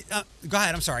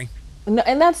ahead, I'm sorry. No,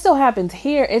 and that still happens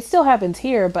here. It still happens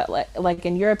here, but like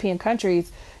in European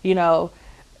countries,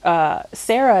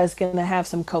 Sarah is going to have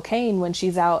some cocaine when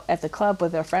she's out at the club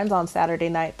with her friends on Saturday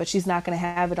night, but she's not going to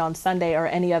have it on Sunday or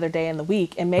any other day in the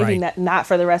week, and maybe not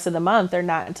for the rest of the month, or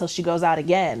not until she goes out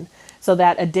again. So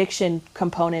that addiction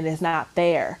component is not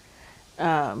there.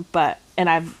 I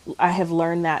have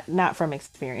learned that not from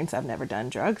experience. I've never done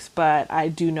drugs, but I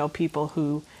do know people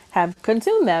who have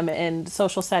consumed them in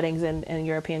social settings in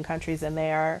European countries, and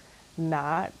they are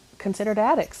not considered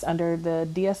addicts under the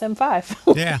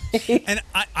DSM-5. Yeah. And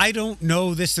I don't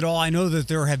know this at all. I know that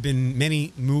there have been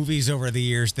many movies over the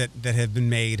years that have been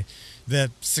made.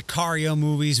 The Sicario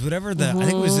movies, whatever I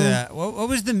think it was, what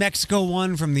was the Mexico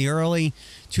one from the early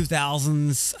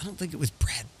 2000s? I don't think it was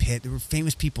Brad Pitt. There were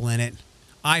famous people in it.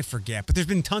 I forget, but there's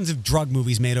been tons of drug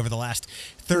movies made over the last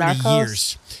 30 Narcos?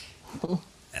 years.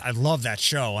 I love that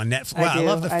show on Netflix. Well, I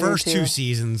love the first two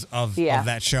seasons of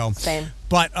that show. Same.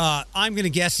 But I'm going to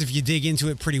guess if you dig into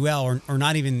it pretty well, or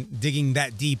not even digging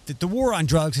that deep, that the war on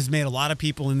drugs has made a lot of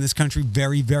people in this country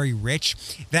very, very rich.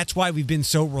 That's why we've been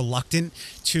so reluctant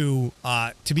to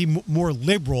be more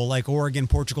liberal, like Oregon,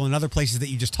 Portugal, and other places that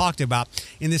you just talked about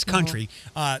in this country.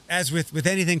 As with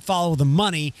anything, follow the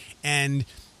money, and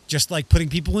just like putting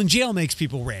people in jail makes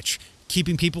people rich.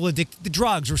 Keeping people addicted to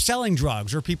drugs or selling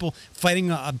drugs or people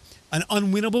fighting an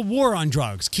unwinnable war on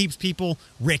drugs keeps people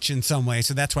rich in some way.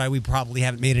 So that's why we probably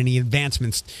haven't made any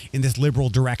advancements in this liberal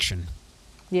direction.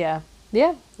 Yeah,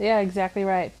 exactly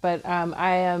right. But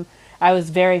I was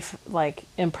very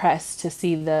impressed to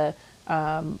see the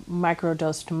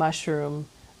microdosed mushroom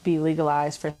be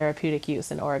legalized for therapeutic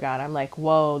use in Oregon. I'm like,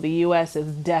 whoa, the U.S.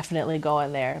 is definitely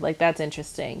going there. Like, that's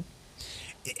interesting.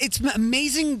 It's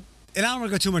amazing. And I don't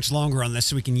want to go too much longer on this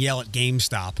so we can yell at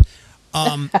GameStop.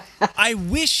 I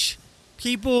wish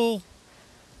people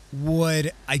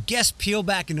would, I guess, peel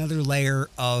back another layer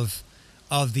of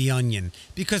the onion,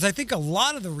 because I think a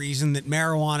lot of the reason that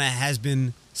marijuana has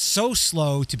been so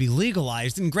slow to be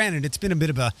legalized, and granted, it's been a bit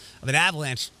of an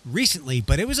avalanche recently,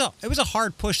 but it was a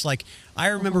hard push. Like, I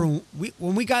remember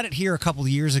when we got it here a couple of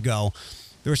years ago,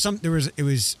 it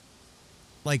was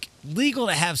like legal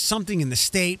to have something in the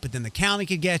state, but then the county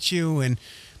could get you.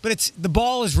 But the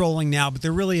ball is rolling now, but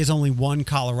there really is only one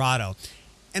Colorado.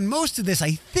 And most of this,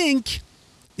 I think,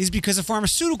 is because of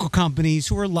pharmaceutical companies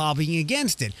who are lobbying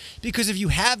against it. Because if you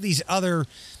have these other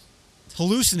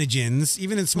hallucinogens,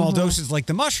 even in small doses like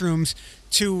the mushrooms,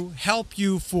 to help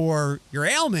you for your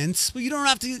ailments, well, you don't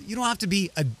have to be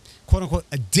quote unquote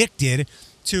addicted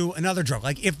to another drug.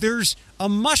 Like, if there's a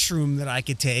mushroom that I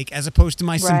could take as opposed to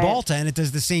my Cymbalta and it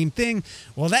does the same thing,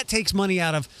 well, that takes money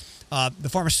out of the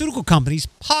pharmaceutical companies'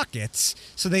 pockets,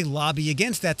 so they lobby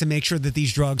against that to make sure that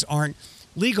these drugs aren't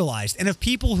legalized. And if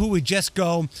people who would just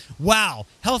go, wow,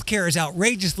 healthcare is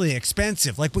outrageously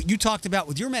expensive, like what you talked about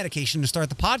with your medication to start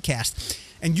the podcast,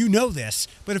 and you know this,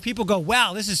 but if people go,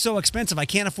 wow, this is so expensive, I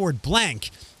can't afford blank,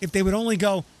 if they would only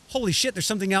go, holy shit, there's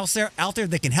something else out there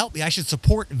that can help me, I should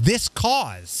support this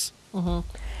cause.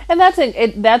 And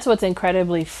that's what's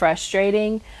incredibly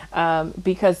frustrating,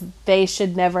 because they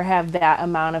should never have that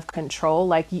amount of control.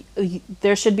 Like,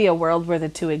 there should be a world where the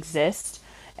two exist,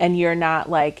 and you're not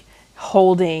like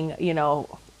holding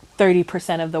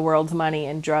 30% of the world's money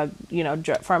in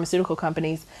pharmaceutical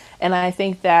companies. And I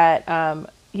think that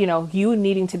you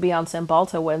needing to be on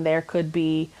Cymbalta when there could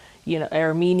be,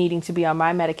 or me needing to be on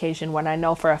my medication when I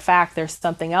know for a fact there's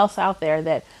something else out there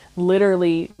that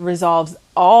literally resolves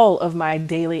all of my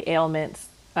daily ailments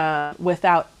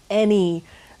without any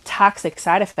toxic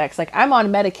side effects. Like, I'm on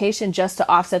medication just to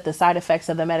offset the side effects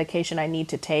of the medication I need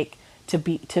to take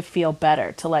to feel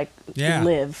better, to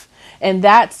live. And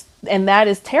that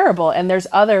is terrible. And there's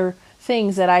other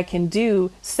things that I can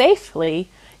do safely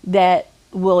that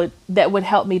would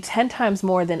help me 10 times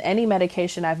more than any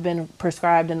medication I've been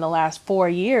prescribed in the last 4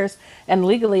 years. And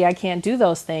legally, I can't do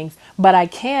those things, but I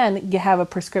can have a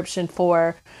prescription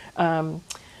for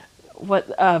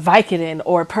Vicodin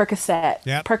or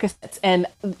Percocets, and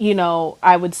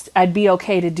I'd be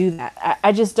okay to do that.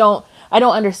 I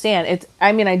don't understand.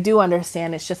 I do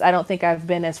understand. It's just I don't think I've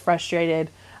been as frustrated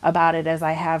about it as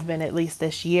I have been, at least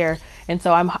this year. And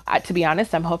so to be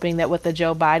honest, I'm hoping that with the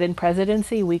Joe Biden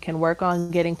presidency, we can work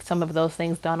on getting some of those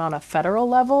things done on a federal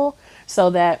level, so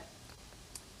that,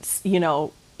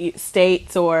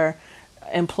 states or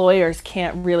employers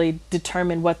can't really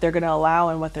determine what they're going to allow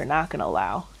and what they're not going to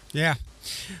allow. Yeah.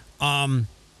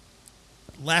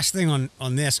 Last thing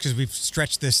on this, because we've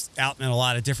stretched this out in a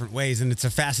lot of different ways, and it's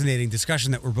a fascinating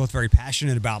discussion that we're both very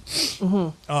passionate about.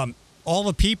 All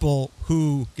the people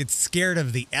who get scared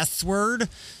of the S word,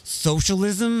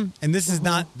 socialism, and this is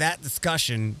not that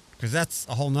discussion, because that's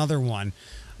a whole nother one.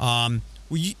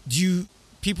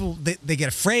 People get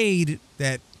afraid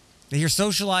that they hear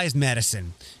socialized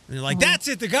medicine, and they're like, that's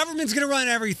it, the government's going to run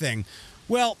everything.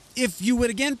 Well, if you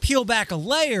would again peel back a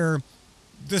layer,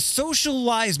 the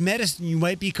socialized medicine you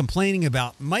might be complaining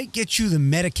about might get you the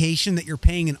medication that you're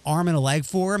paying an arm and a leg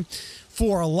for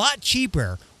a lot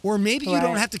cheaper. Or maybe you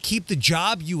don't have to keep the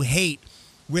job you hate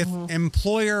with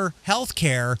employer health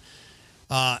care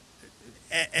and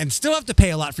still have to pay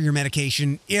a lot for your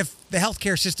medication if the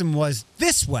healthcare system was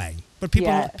this way. But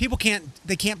people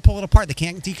can't pull it apart. They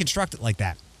can't deconstruct it like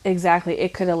that. Exactly.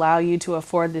 It could allow you to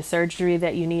afford the surgery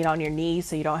that you need on your knee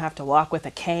so you don't have to walk with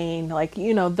a cane,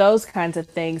 those kinds of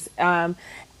things.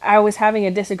 I was having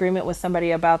a disagreement with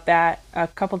somebody about that a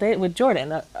couple days with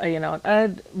Jordan,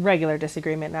 a regular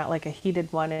disagreement, not like a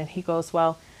heated one. And he goes,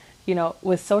 well,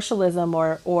 with socialism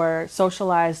or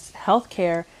socialized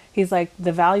healthcare, he's like,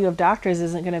 the value of doctors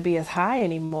isn't going to be as high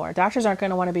anymore. Doctors aren't going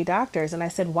to want to be doctors. And I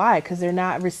said, why? Because they're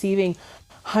not receiving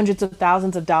hundreds of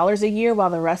thousands of dollars a year while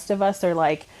the rest of us are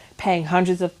like paying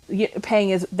paying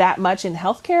is that much in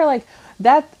healthcare. Like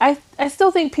that, I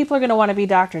still think people are going to want to be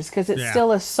doctors because it's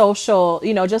still a social,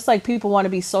 just like people want to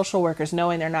be social workers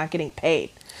knowing they're not getting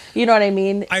paid. You know what I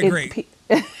mean? I agree.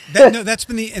 That's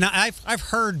been and I've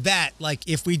heard that, like,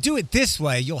 if we do it this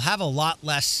way, you'll have a lot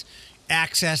less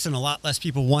access and a lot less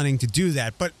people wanting to do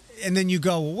that. And then you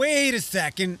go, wait a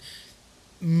second.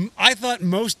 I thought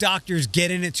most doctors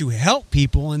get in it to help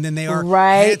people, and then they are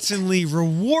handsomely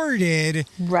rewarded.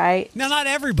 Right. Now, not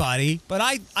everybody, but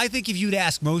I think if you'd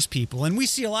ask most people, and we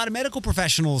see a lot of medical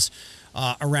professionals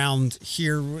around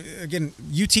here. Again,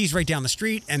 UT's right down the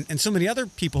street, and so many other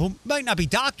people who might not be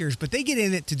doctors, but they get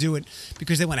in it to do it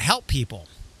because they want to help people.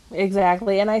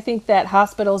 Exactly. And I think that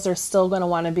hospitals are still going to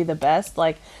want to be the best.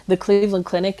 Like the Cleveland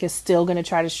Clinic is still going to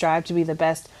try to strive to be the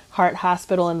best heart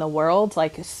hospital in the world.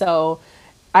 Like, so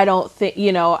I don't think,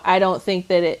 I don't think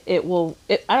that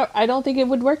I don't think it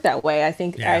would work that way. I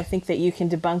think that you can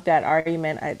debunk that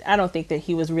argument. I don't think that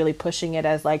he was really pushing it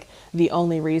as like the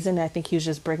only reason. I think he was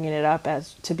just bringing it up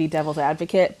as to be devil's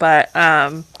advocate. But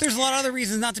there's a lot of other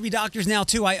reasons not to be doctors now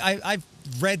too. I've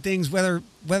read things whether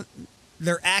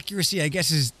their accuracy, I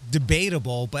guess, is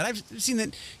debatable, but I've seen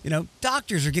that,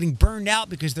 doctors are getting burned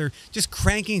out because they're just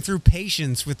cranking through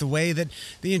patients with the way that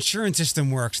the insurance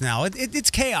system works now. It's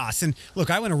chaos. And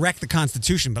look, I want to wreck the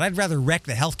Constitution, but I'd rather wreck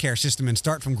the healthcare system and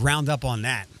start from ground up on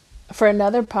that. For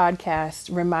another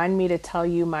podcast, remind me to tell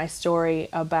you my story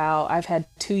about, I've had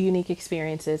two unique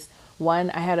experiences. One,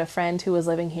 I had a friend who was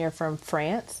living here from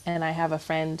France, and I have a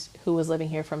friend who was living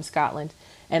here from Scotland.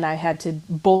 And I had to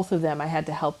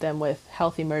help them with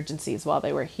health emergencies while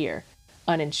they were here,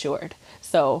 uninsured.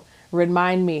 So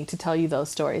remind me to tell you those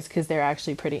stories because they're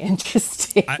actually pretty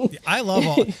interesting. I love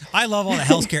all the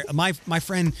healthcare. My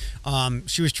friend,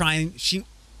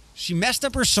 she messed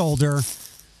up her shoulder.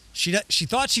 She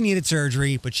thought she needed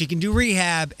surgery, but she can do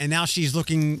rehab, and now she's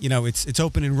looking, it's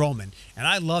open enrollment. And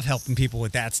I love helping people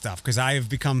with that stuff because I have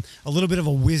become a little bit of a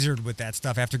wizard with that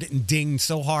stuff after getting dinged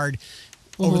so hard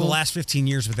over the last 15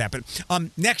 years with that. But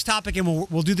next topic, and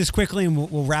we'll do this quickly, and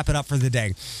we'll wrap it up for the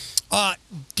day.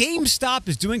 GameStop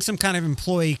is doing some kind of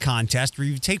employee contest where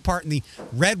you take part in the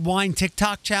Red Wine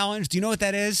TikTok Challenge. Do you know what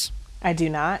that is? I do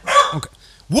not. Okay.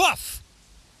 Woof!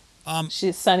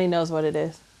 Sunny knows what it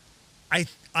is. I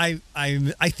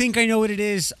think I know what it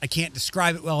is. I can't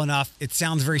describe it well enough. It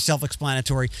sounds very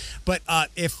self-explanatory. But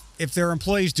if their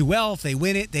employees do well, if they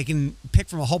win it, they can pick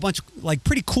from a whole bunch of like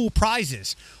pretty cool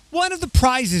prizes. One of the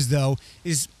prizes, though,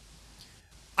 is,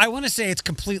 I want to say it's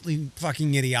completely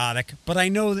fucking idiotic, but I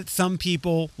know that some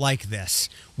people like this.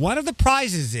 One of the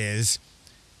prizes is,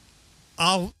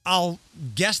 I'll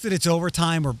guess that it's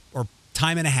overtime or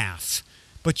time and a half,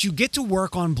 but you get to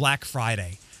work on Black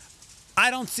Friday.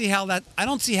 I don't see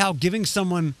how giving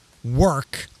someone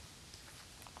work,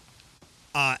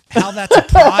 how that's a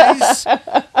prize.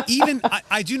 Even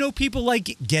I do know people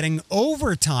like getting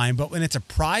overtime, but when it's a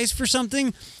prize for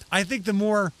something, I think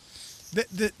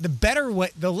the better way,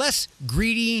 the less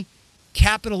greedy,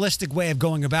 capitalistic way of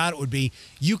going about it would be,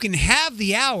 you can have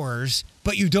the hours,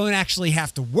 but you don't actually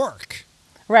have to work.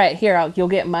 Right. Here, you'll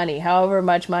get money. However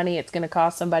much money it's going to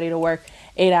cost somebody to work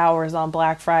 8 hours on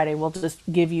Black Friday, we'll just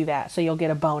give you that, so you'll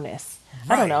get a bonus.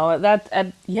 Right. I don't know.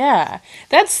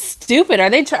 That's stupid.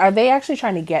 Are they actually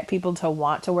trying to get people to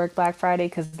want to work Black Friday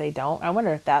because they don't? I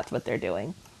wonder if that's what they're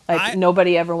doing. Like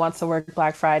nobody ever wants to work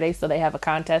Black Friday, so they have a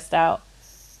contest out.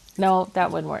 No,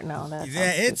 that wouldn't work. No,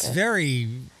 it's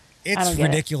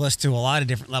ridiculous to a lot of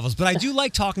different levels. But I do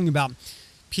like talking about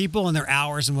people and their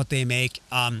hours and what they make.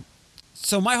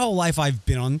 So my whole life I've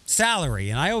been on salary,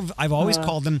 and I've always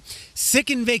called them sick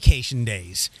and vacation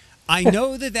days. I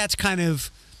know that's kind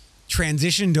of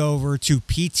transitioned over to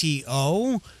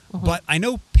PTO, but I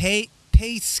know pay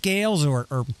scales or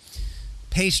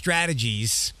pay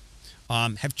strategies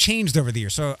have changed over the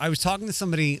years. So I was talking to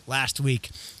somebody last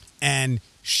week, and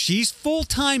she's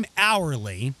full-time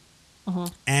hourly,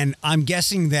 and I'm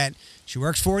guessing that she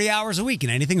works 40 hours a week,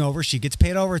 and anything over, she gets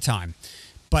paid overtime.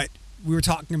 But we were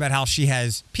talking about how she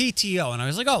has PTO, and I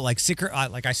was like, oh, like sick,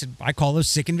 like I said, I call those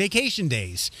sick and vacation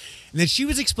days. And then she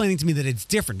was explaining to me that it's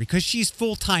different because she's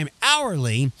full-time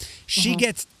hourly. She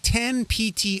gets 10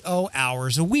 PTO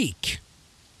hours a week.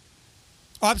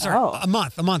 Oh, I'm sorry, a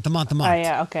month. Oh,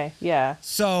 yeah, okay, yeah.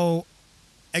 So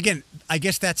again, I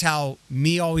guess that's how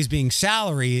me always being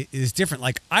salary is different.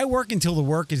 Like I work until the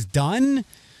work is done.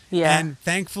 Yeah. And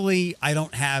thankfully, I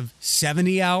don't have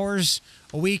 70 hours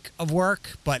a week of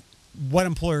work, but what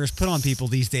employers put on people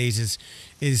these days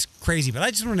is crazy. But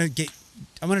I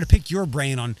wanted to pick your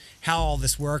brain on how all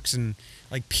this works and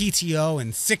like PTO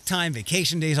and sick time,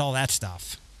 vacation days, all that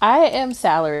stuff. I am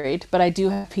salaried, but I do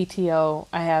have PTO.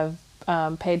 I have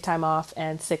paid time off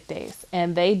and sick days,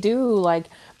 and they do like,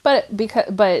 but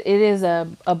it is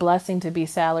a blessing to be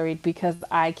salaried because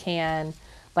I can,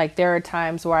 like, there are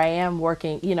times where I am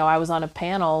working. I was on a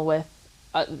panel with,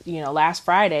 last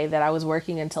Friday that I was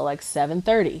working until like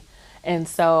 7:30, and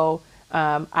so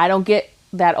I don't get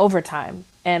that overtime.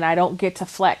 And I don't get to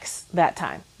flex that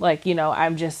time. Like, I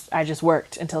just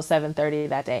worked until 7:30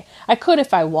 that day. I could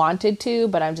if I wanted to,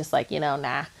 but I'm just like,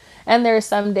 nah. And there's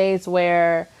some days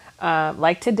where,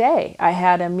 like today, I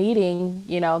had a meeting,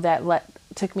 that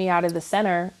took me out of the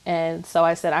center. And so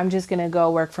I said, I'm just going to go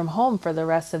work from home for the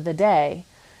rest of the day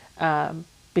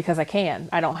because I can.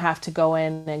 I don't have to go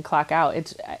in and clock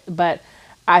out. But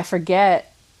I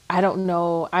forget, I don't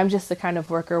know. I'm just the kind of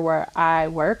worker where I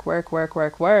work.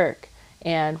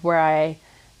 And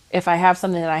if I have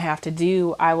something that I have to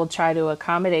do, I will try to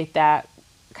accommodate that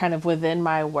kind of within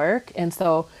my work. And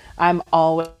so I'm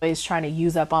always trying to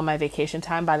use up all my vacation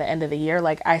time by the end of the year.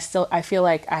 Like I feel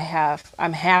like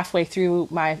I'm halfway through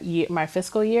my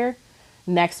fiscal year.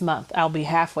 Next month, I'll be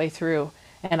halfway through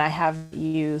and I have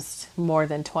used more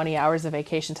than 20 hours of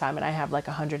vacation time and I have like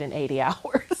 180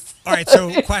 hours. All right.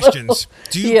 So questions.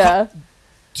 Do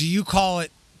you call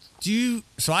it,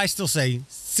 so I still say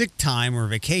sick time or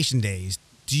vacation days.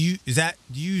 Do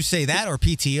you say that or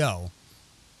PTO?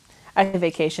 I say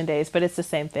vacation days, but it's the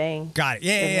same thing. Got it.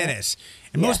 Yeah, it is.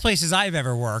 In most places I've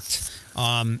ever worked,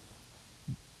 and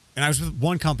I was with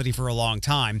one company for a long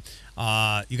time,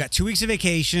 you got 2 weeks of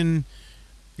vacation.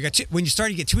 When you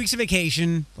start, you get 2 weeks of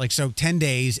vacation, like so 10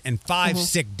 days and 5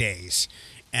 sick days.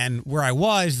 And where I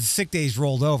was, the sick days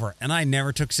rolled over, and I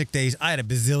never took sick days. I had a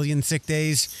bazillion sick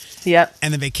days. Yep.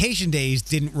 And the vacation days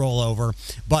didn't roll over.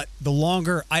 But the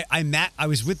longer I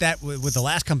was with the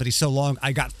last company so long,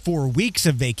 I got 4 weeks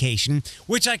of vacation,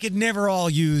 which I could never all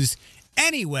use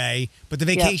anyway. But the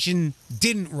vacation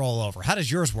didn't roll over. How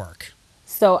does yours work?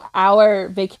 So our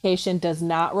vacation does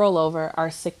not roll over.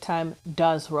 Our sick time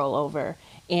does roll over.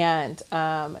 And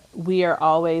we are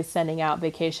always sending out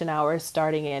vacation hours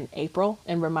starting in April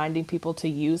and reminding people to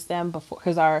use them before,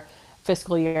 because our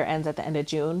fiscal year ends at the end of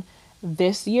June.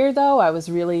 This year, though,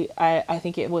 I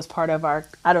think it was part of our,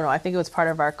 I think it was part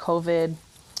of our COVID.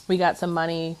 We got some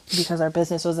money because our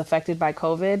business was affected by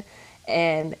COVID.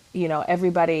 And,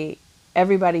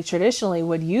 everybody traditionally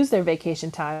would use their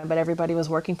vacation time, but everybody was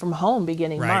working from home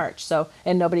beginning March. So,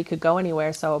 and nobody could go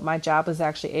anywhere. So my job was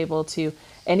actually able to,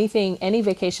 any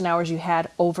vacation hours you had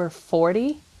over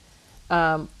 40,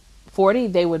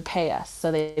 they would pay us.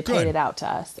 So they paid it out to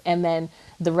us. And then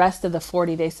the rest of the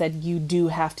 40, they said, you do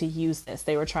have to use this.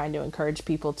 They were trying to encourage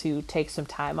people to take some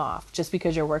time off. Just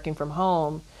because you're working from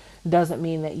home doesn't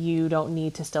mean that you don't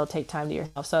need to still take time to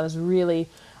yourself. So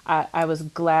I was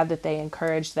glad that they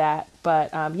encouraged that.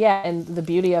 But and the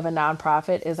beauty of a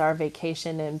nonprofit is our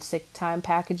vacation and sick time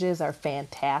packages are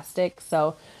fantastic.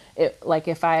 So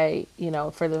if I,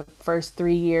 for the first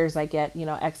 3 years, I get,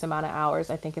 X amount of hours,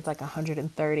 I think it's like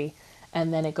 130,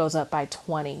 and then it goes up by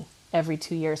 20 every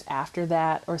 2 years after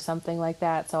that or something like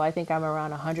that. So I think I'm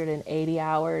around 180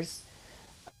 hours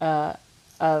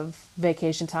of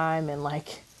vacation time and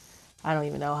like, I don't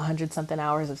even know, 100 something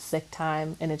hours of sick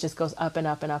time. And it just goes up and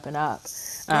up and up and up.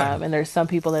 And there's some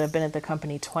people that have been at the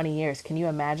company 20 years. Can you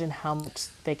imagine how much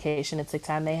vacation and sick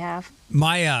time they have?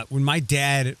 When my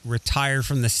dad retired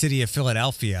from the city of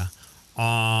Philadelphia,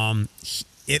 all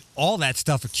that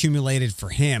stuff accumulated for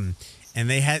him. And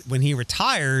when he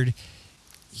retired,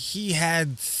 he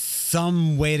had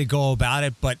some way to go about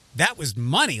it, but that was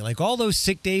money, like all those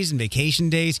sick days and vacation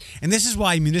days. And this is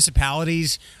why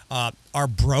municipalities are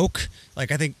broke.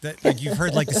 Like I think that you've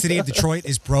heard, like the city of Detroit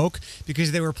is broke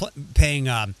because they were paying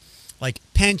like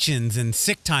pensions and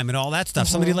sick time and all that stuff.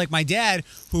 Somebody like my dad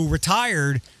who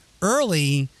retired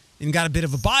early and got a bit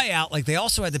of a buyout, like they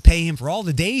also had to pay him for all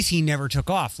the days he never took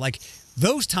off. Like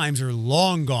those times are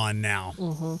long gone now.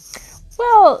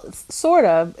 Well, sort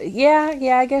of.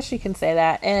 Yeah, I guess you can say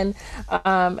that. And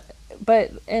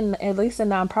but at least in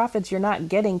nonprofits, you're not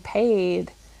getting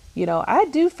paid.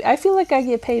 I feel like I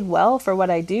get paid well for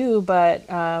what I do, but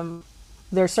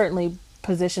there's certainly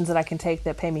positions that I can take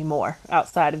that pay me more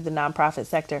outside of the nonprofit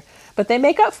sector, but they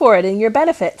make up for it in your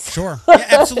benefits. Sure. Yeah,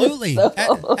 absolutely. So,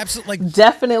 absolutely.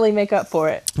 Definitely make up for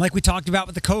it. Like we talked about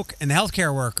with the Coke and the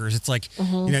healthcare workers, it's like,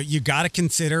 you got to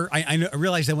consider, I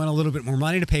realize they want a little bit more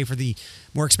money to pay for the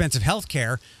more expensive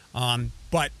healthcare,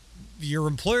 but your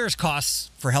employer's costs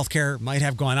for healthcare might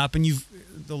have gone up, and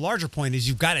the larger point is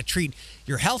you've got to treat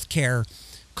your healthcare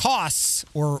costs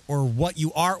or what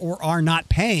you are or are not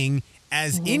paying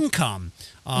as income.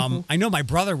 I know my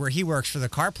brother, where he works for the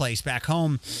car place back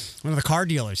home, one of the car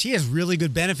dealers, he has really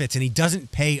good benefits and he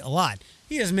doesn't pay a lot.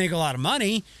 He doesn't make a lot of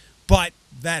money, but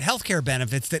that healthcare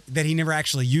benefits that he never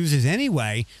actually uses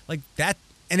anyway, like that.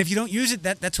 And if you don't use it,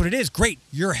 that's what it is. Great.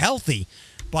 You're healthy,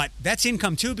 but that's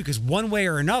income too, because one way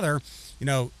or another,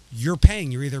 you're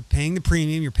either paying the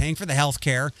premium, you're paying for the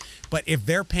healthcare, but if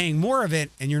they're paying more of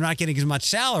it and you're not getting as much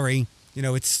salary,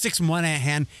 it's 6 in one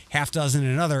hand, half dozen in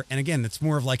another. And again, it's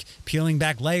more of like peeling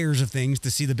back layers of things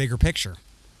to see the bigger picture.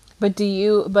 But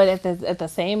at the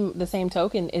same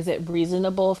token, is it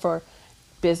reasonable for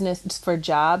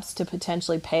jobs to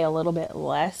potentially pay a little bit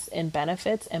less in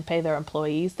benefits and pay their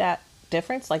employees that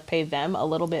difference, like pay them a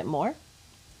little bit more?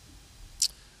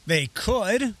 They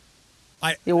could.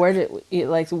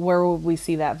 Where would we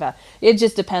see that value? It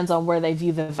just depends on where they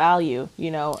view the value.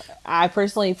 I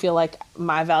personally feel like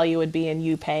my value would be in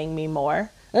you paying me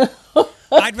more.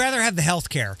 I'd rather have the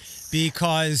healthcare,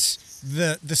 because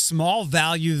the small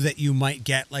value that you might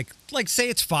get, like say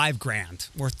it's $5,000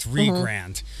 or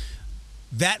 $3,000,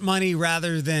 that money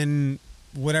rather than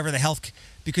whatever the health.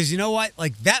 Because you know what?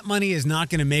 Like, that money is not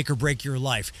going to make or break your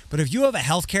life. But if you have a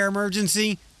healthcare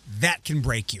emergency, that can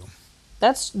break you.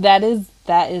 That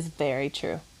is very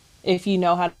true, if you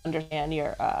know how to understand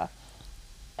your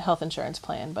health insurance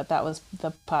plan. But that was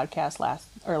the podcast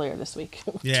earlier this week,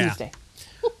 Tuesday,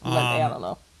 Monday. I don't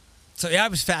know. So yeah, I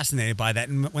was fascinated by that,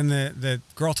 and when the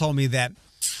girl told me that,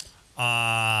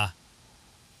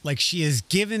 she is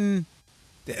given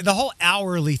the whole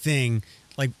hourly thing,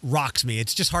 rocks me.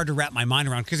 It's just hard to wrap my mind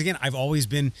around, because again, I've always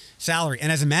been salary,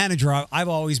 and as a manager, I've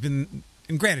always been.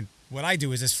 And granted, what I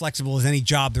do is as flexible as any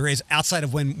job there is outside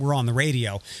of when we're on the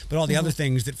radio, but all the other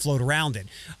things that float around it.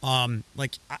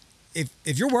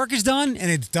 If your work is done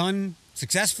and it's done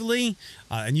successfully,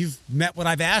 and you've met what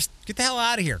I've asked, get the hell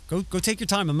out of here. Go take your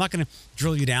time. I'm not going to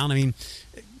drill you down. I mean,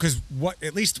 because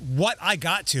at least what I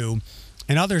got to,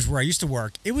 and others where I used to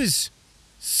work, it was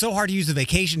so hard to use the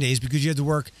vacation days because you had to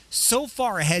work so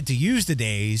far ahead to use the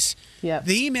days. Yep.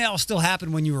 The email still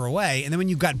happened when you were away, and then when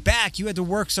you got back, you had to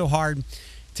work so hard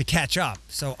to catch up.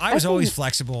 So I was always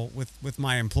flexible with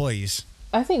my employees.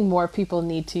 I think more people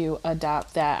need to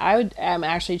adopt that. I'm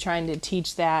actually trying to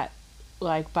teach that,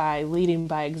 by leading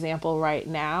by example right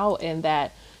now, in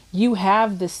that you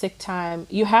have the sick time,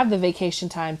 you have the vacation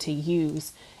time to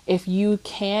use. If you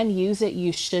can use it,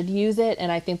 you should use it.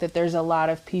 And I think that there's a lot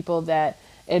of people that,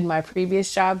 in my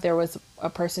previous job, there was a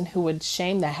person who would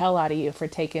shame the hell out of you for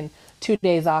taking 2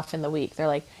 days off in the week. They're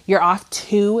like, you're off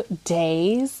 2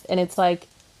 days? And it's like,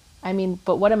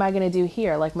 but what am I going to do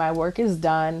here? My work is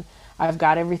done. I've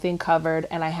got everything covered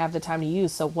and I have the time to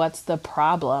use. So what's the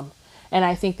problem? And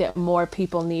I think that more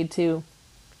people need to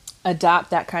adopt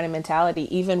that kind of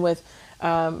mentality, even with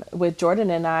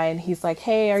Jordan and I. And he's like,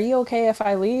 hey, are you okay if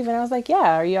I leave? And I was like,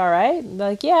 yeah, are you all right? And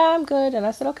they're like, yeah, I'm good. And I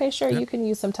said, okay, sure. Yep. You can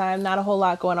use some time. Not a whole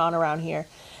lot going on around here.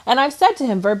 And I've said to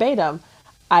him verbatim,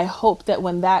 I hope that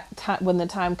when the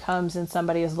time comes and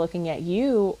somebody is looking at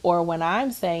you, or when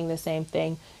I'm saying the same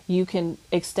thing, you can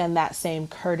extend that same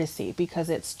courtesy, because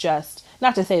it's just,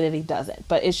 not to say that he doesn't,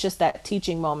 but it's just that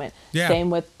teaching moment. Yeah. Same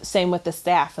with the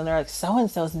staff. And they're like,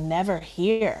 so-and-so's never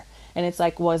here. And it's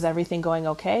like, was everything going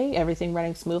okay? Everything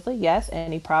running smoothly? Yes.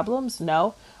 Any problems?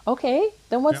 No. Okay.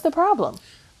 Then what's the problem?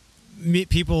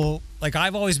 People,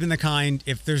 I've always been the kind,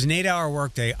 if there's an 8-hour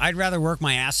workday, I'd rather work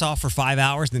my ass off for 5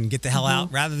 hours than get the hell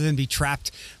out, rather than be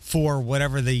trapped for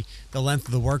whatever the length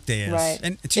of the workday is. Right.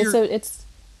 And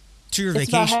to your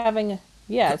vacation.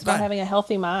 About having a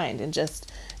healthy mind, and just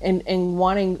and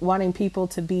wanting people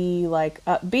to be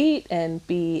upbeat and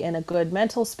be in a good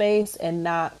mental space, and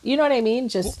not, you know what I mean?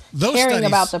 Just caring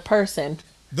about the person.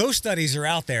 Those studies are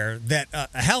out there that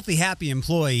a healthy, happy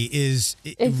employee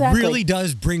Exactly. really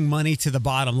does bring money to the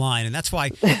bottom line. And that's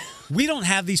why we don't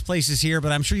have these places here,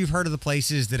 but I'm sure you've heard of the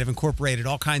places that have incorporated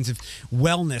all kinds of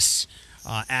wellness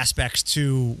aspects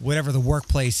to whatever the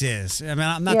workplace is. I mean,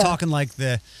 I'm not talking like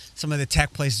some of the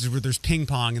tech places where there's ping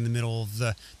pong in the middle of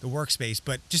the workspace,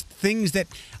 but just things that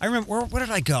I remember. Where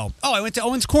did I go? Oh, I went to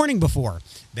Owens Corning before.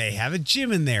 They have a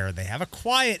gym in there. They have a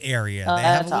quiet area. They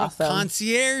have a little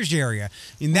concierge area.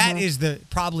 And that is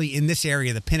probably in this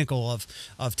area the pinnacle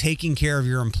of taking care of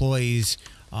your employees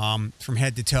from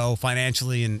head to toe,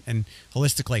 financially and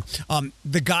holistically.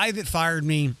 The guy that fired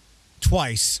me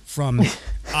twice from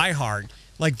iHeart,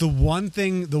 like the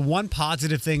one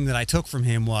positive thing that I took from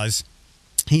him was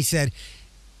he said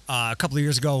a couple of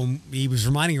years ago, he was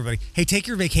reminding everybody, hey, take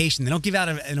your vacation. They don't give out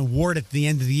an award at the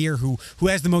end of the year who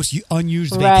has the most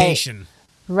unused vacation.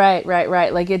 Right.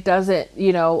 Like it doesn't,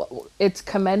 it's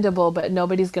commendable, but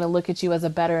nobody's going to look at you as a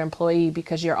better employee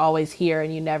because you're always here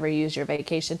and you never use your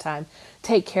vacation time.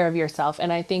 Take care of yourself.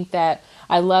 And I think that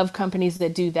I love companies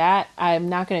that do that. I'm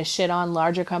not going to shit on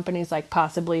larger companies like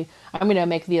possibly, I'm going to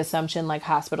make the assumption like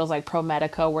hospitals like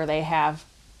ProMedica where they have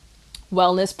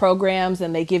wellness programs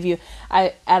and they give you,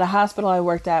 at a hospital I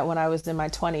worked at when I was in my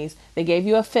 20s, they gave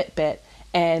you a Fitbit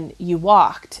and you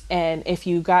walked. And if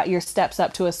you got your steps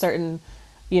up to a certain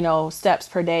steps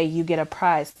per day, you get a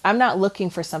prize. I'm not looking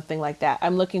for something like that.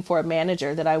 I'm looking for a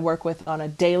manager that I work with on a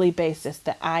daily basis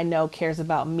that I know cares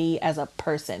about me as a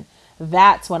person.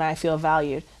 That's when I feel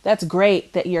valued. That's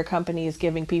great that your company is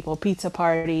giving people pizza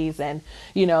parties and,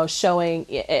 showing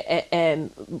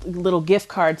and little gift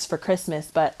cards for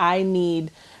Christmas, but I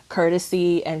need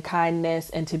courtesy and kindness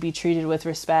and to be treated with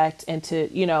respect and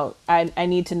to, I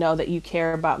need to know that you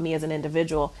care about me as an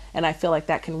individual. And I feel like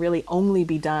that can really only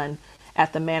be done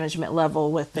at the management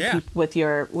level with the with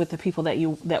the people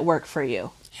that work for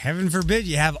you. Heaven forbid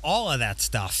you have all of that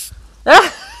stuff.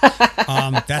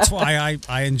 That's why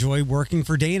I enjoy working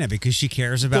for Dana, because she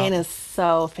cares about. Dana's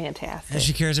so fantastic. And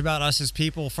she cares about us as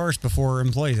people first before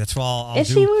employees. That's why I'll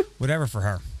do whatever for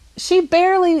her. She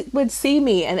barely would see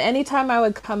me, and anytime I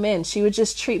would come in, she would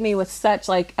just treat me with such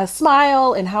like a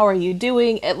smile and how are you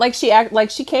doing? Like she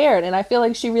cared, and I feel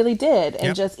like she really did.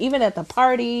 And just even at the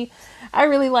party, I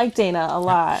really like Dana a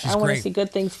lot. I want to see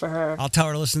good things for her. I'll tell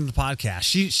her to listen to the podcast.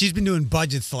 She's been doing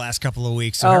budgets the last couple of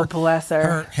weeks. So bless her.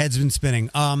 Her head's been spinning.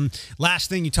 Last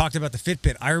thing, you talked about the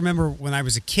Fitbit. I remember when I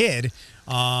was a kid, so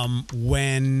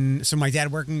my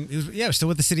dad working, he was still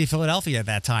with the city of Philadelphia at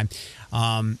that time.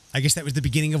 I guess that was the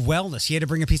beginning of wellness. He had to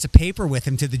bring a piece of paper with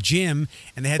him to the gym,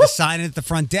 and they had to sign it at the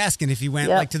front desk. And if he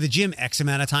went to the gym X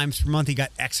amount of times per month, he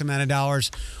got X amount of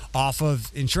dollars off of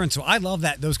insurance. So I love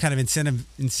those kind of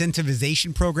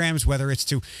incentivization programs, whether it's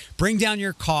to bring down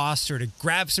your costs or to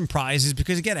grab some prizes,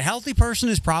 because again, a healthy person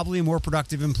is probably a more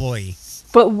productive employee.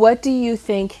 But what do you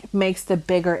think makes the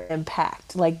bigger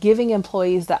impact? Like giving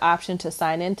employees the option to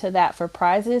sign into that for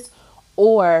prizes,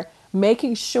 or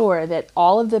making sure that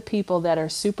all of the people that are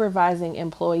supervising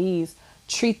employees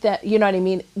treat that, you know what I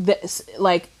mean?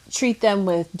 Treat them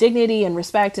with dignity and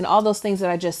respect and all those things that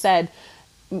I just said,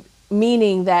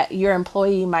 meaning that your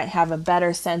employee might have a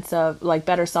better sense of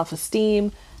better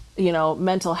self-esteem,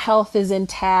 mental health is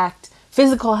intact,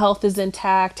 physical health is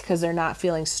intact because they're not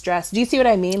feeling stressed. Do you see what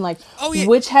I mean?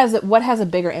 What has a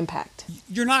bigger impact?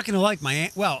 You're not going to like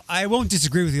I won't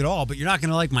disagree with you at all, but you're not going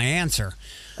to like my answer.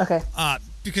 Okay.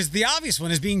 Because the obvious one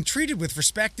is being treated with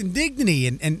respect and dignity,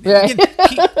 and right.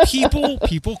 Again,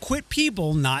 people quit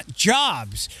people, not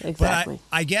jobs. Exactly.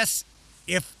 But I guess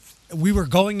if we were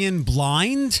going in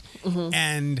blind,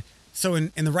 and so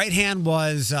in the right hand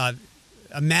was a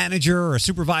manager or a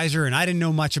supervisor, and I didn't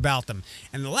know much about them,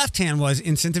 and the left hand was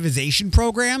incentivization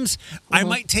programs, I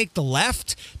might take the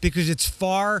left because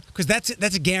that's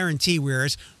a guarantee.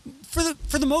 Whereas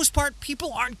for the most part,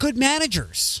 people aren't good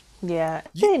managers. Yeah,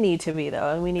 they need to be,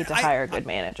 though, and we need to hire good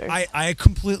managers. I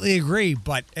completely agree,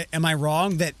 but am I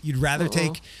wrong that you'd rather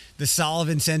take the solid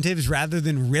incentives rather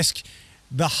than risk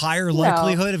the higher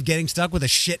likelihood of getting stuck with a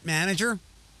shit manager?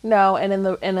 No, and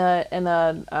in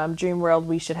a dream world,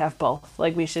 we should have both.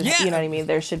 We should, you know what I mean?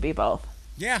 There should be both.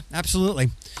 Yeah,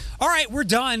 absolutely. All right, we're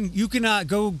done. You can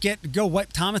go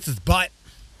wipe Thomas's butt.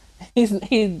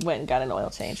 He went and got an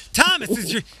oil change. Thomas,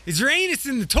 is your anus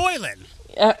in the toilet?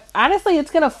 Honestly, it's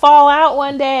going to fall out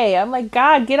one day. I'm like,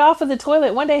 God, get off of the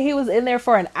toilet. One day he was in there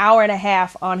for an hour and a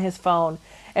half on his phone.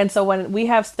 And so when we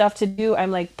have stuff to do, I'm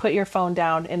like, put your phone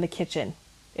down in the kitchen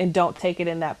and don't take it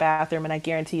in that bathroom. And I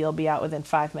guarantee you'll be out within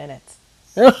 5 minutes.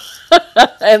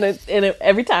 and it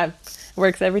every time.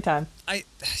 Works every time.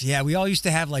 We all used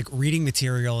to have reading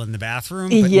material in the bathroom.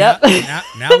 But yep.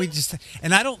 now we just,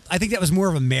 and I think that was more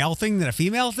of a male thing than a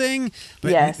female thing.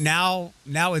 But yes. now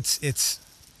it's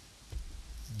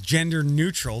gender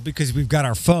neutral because we've got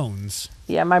our phones.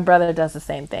 Yeah, my brother does the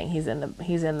same thing. He's in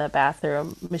the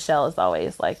bathroom. Michelle is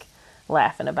always like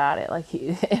laughing about it. Like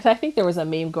and I think there was a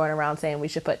meme going around saying we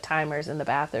should put timers in the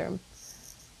bathroom.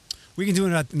 We can do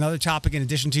another topic in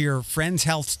addition to your friends'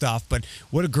 health stuff, but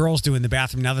what do girls do in the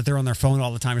bathroom now that they're on their phone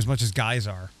all the time as much as guys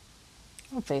are?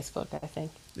 On Facebook, I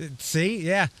think. See?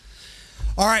 Yeah.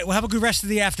 All right, well, have a good rest of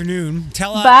the afternoon.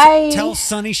 Tell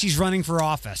Sunny she's running for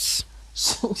office.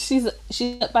 She's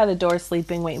up by the door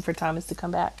sleeping, waiting for Thomas to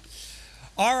come back.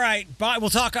 All right, bye. We'll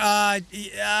talk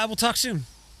soon.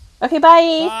 Okay,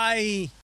 bye. Bye.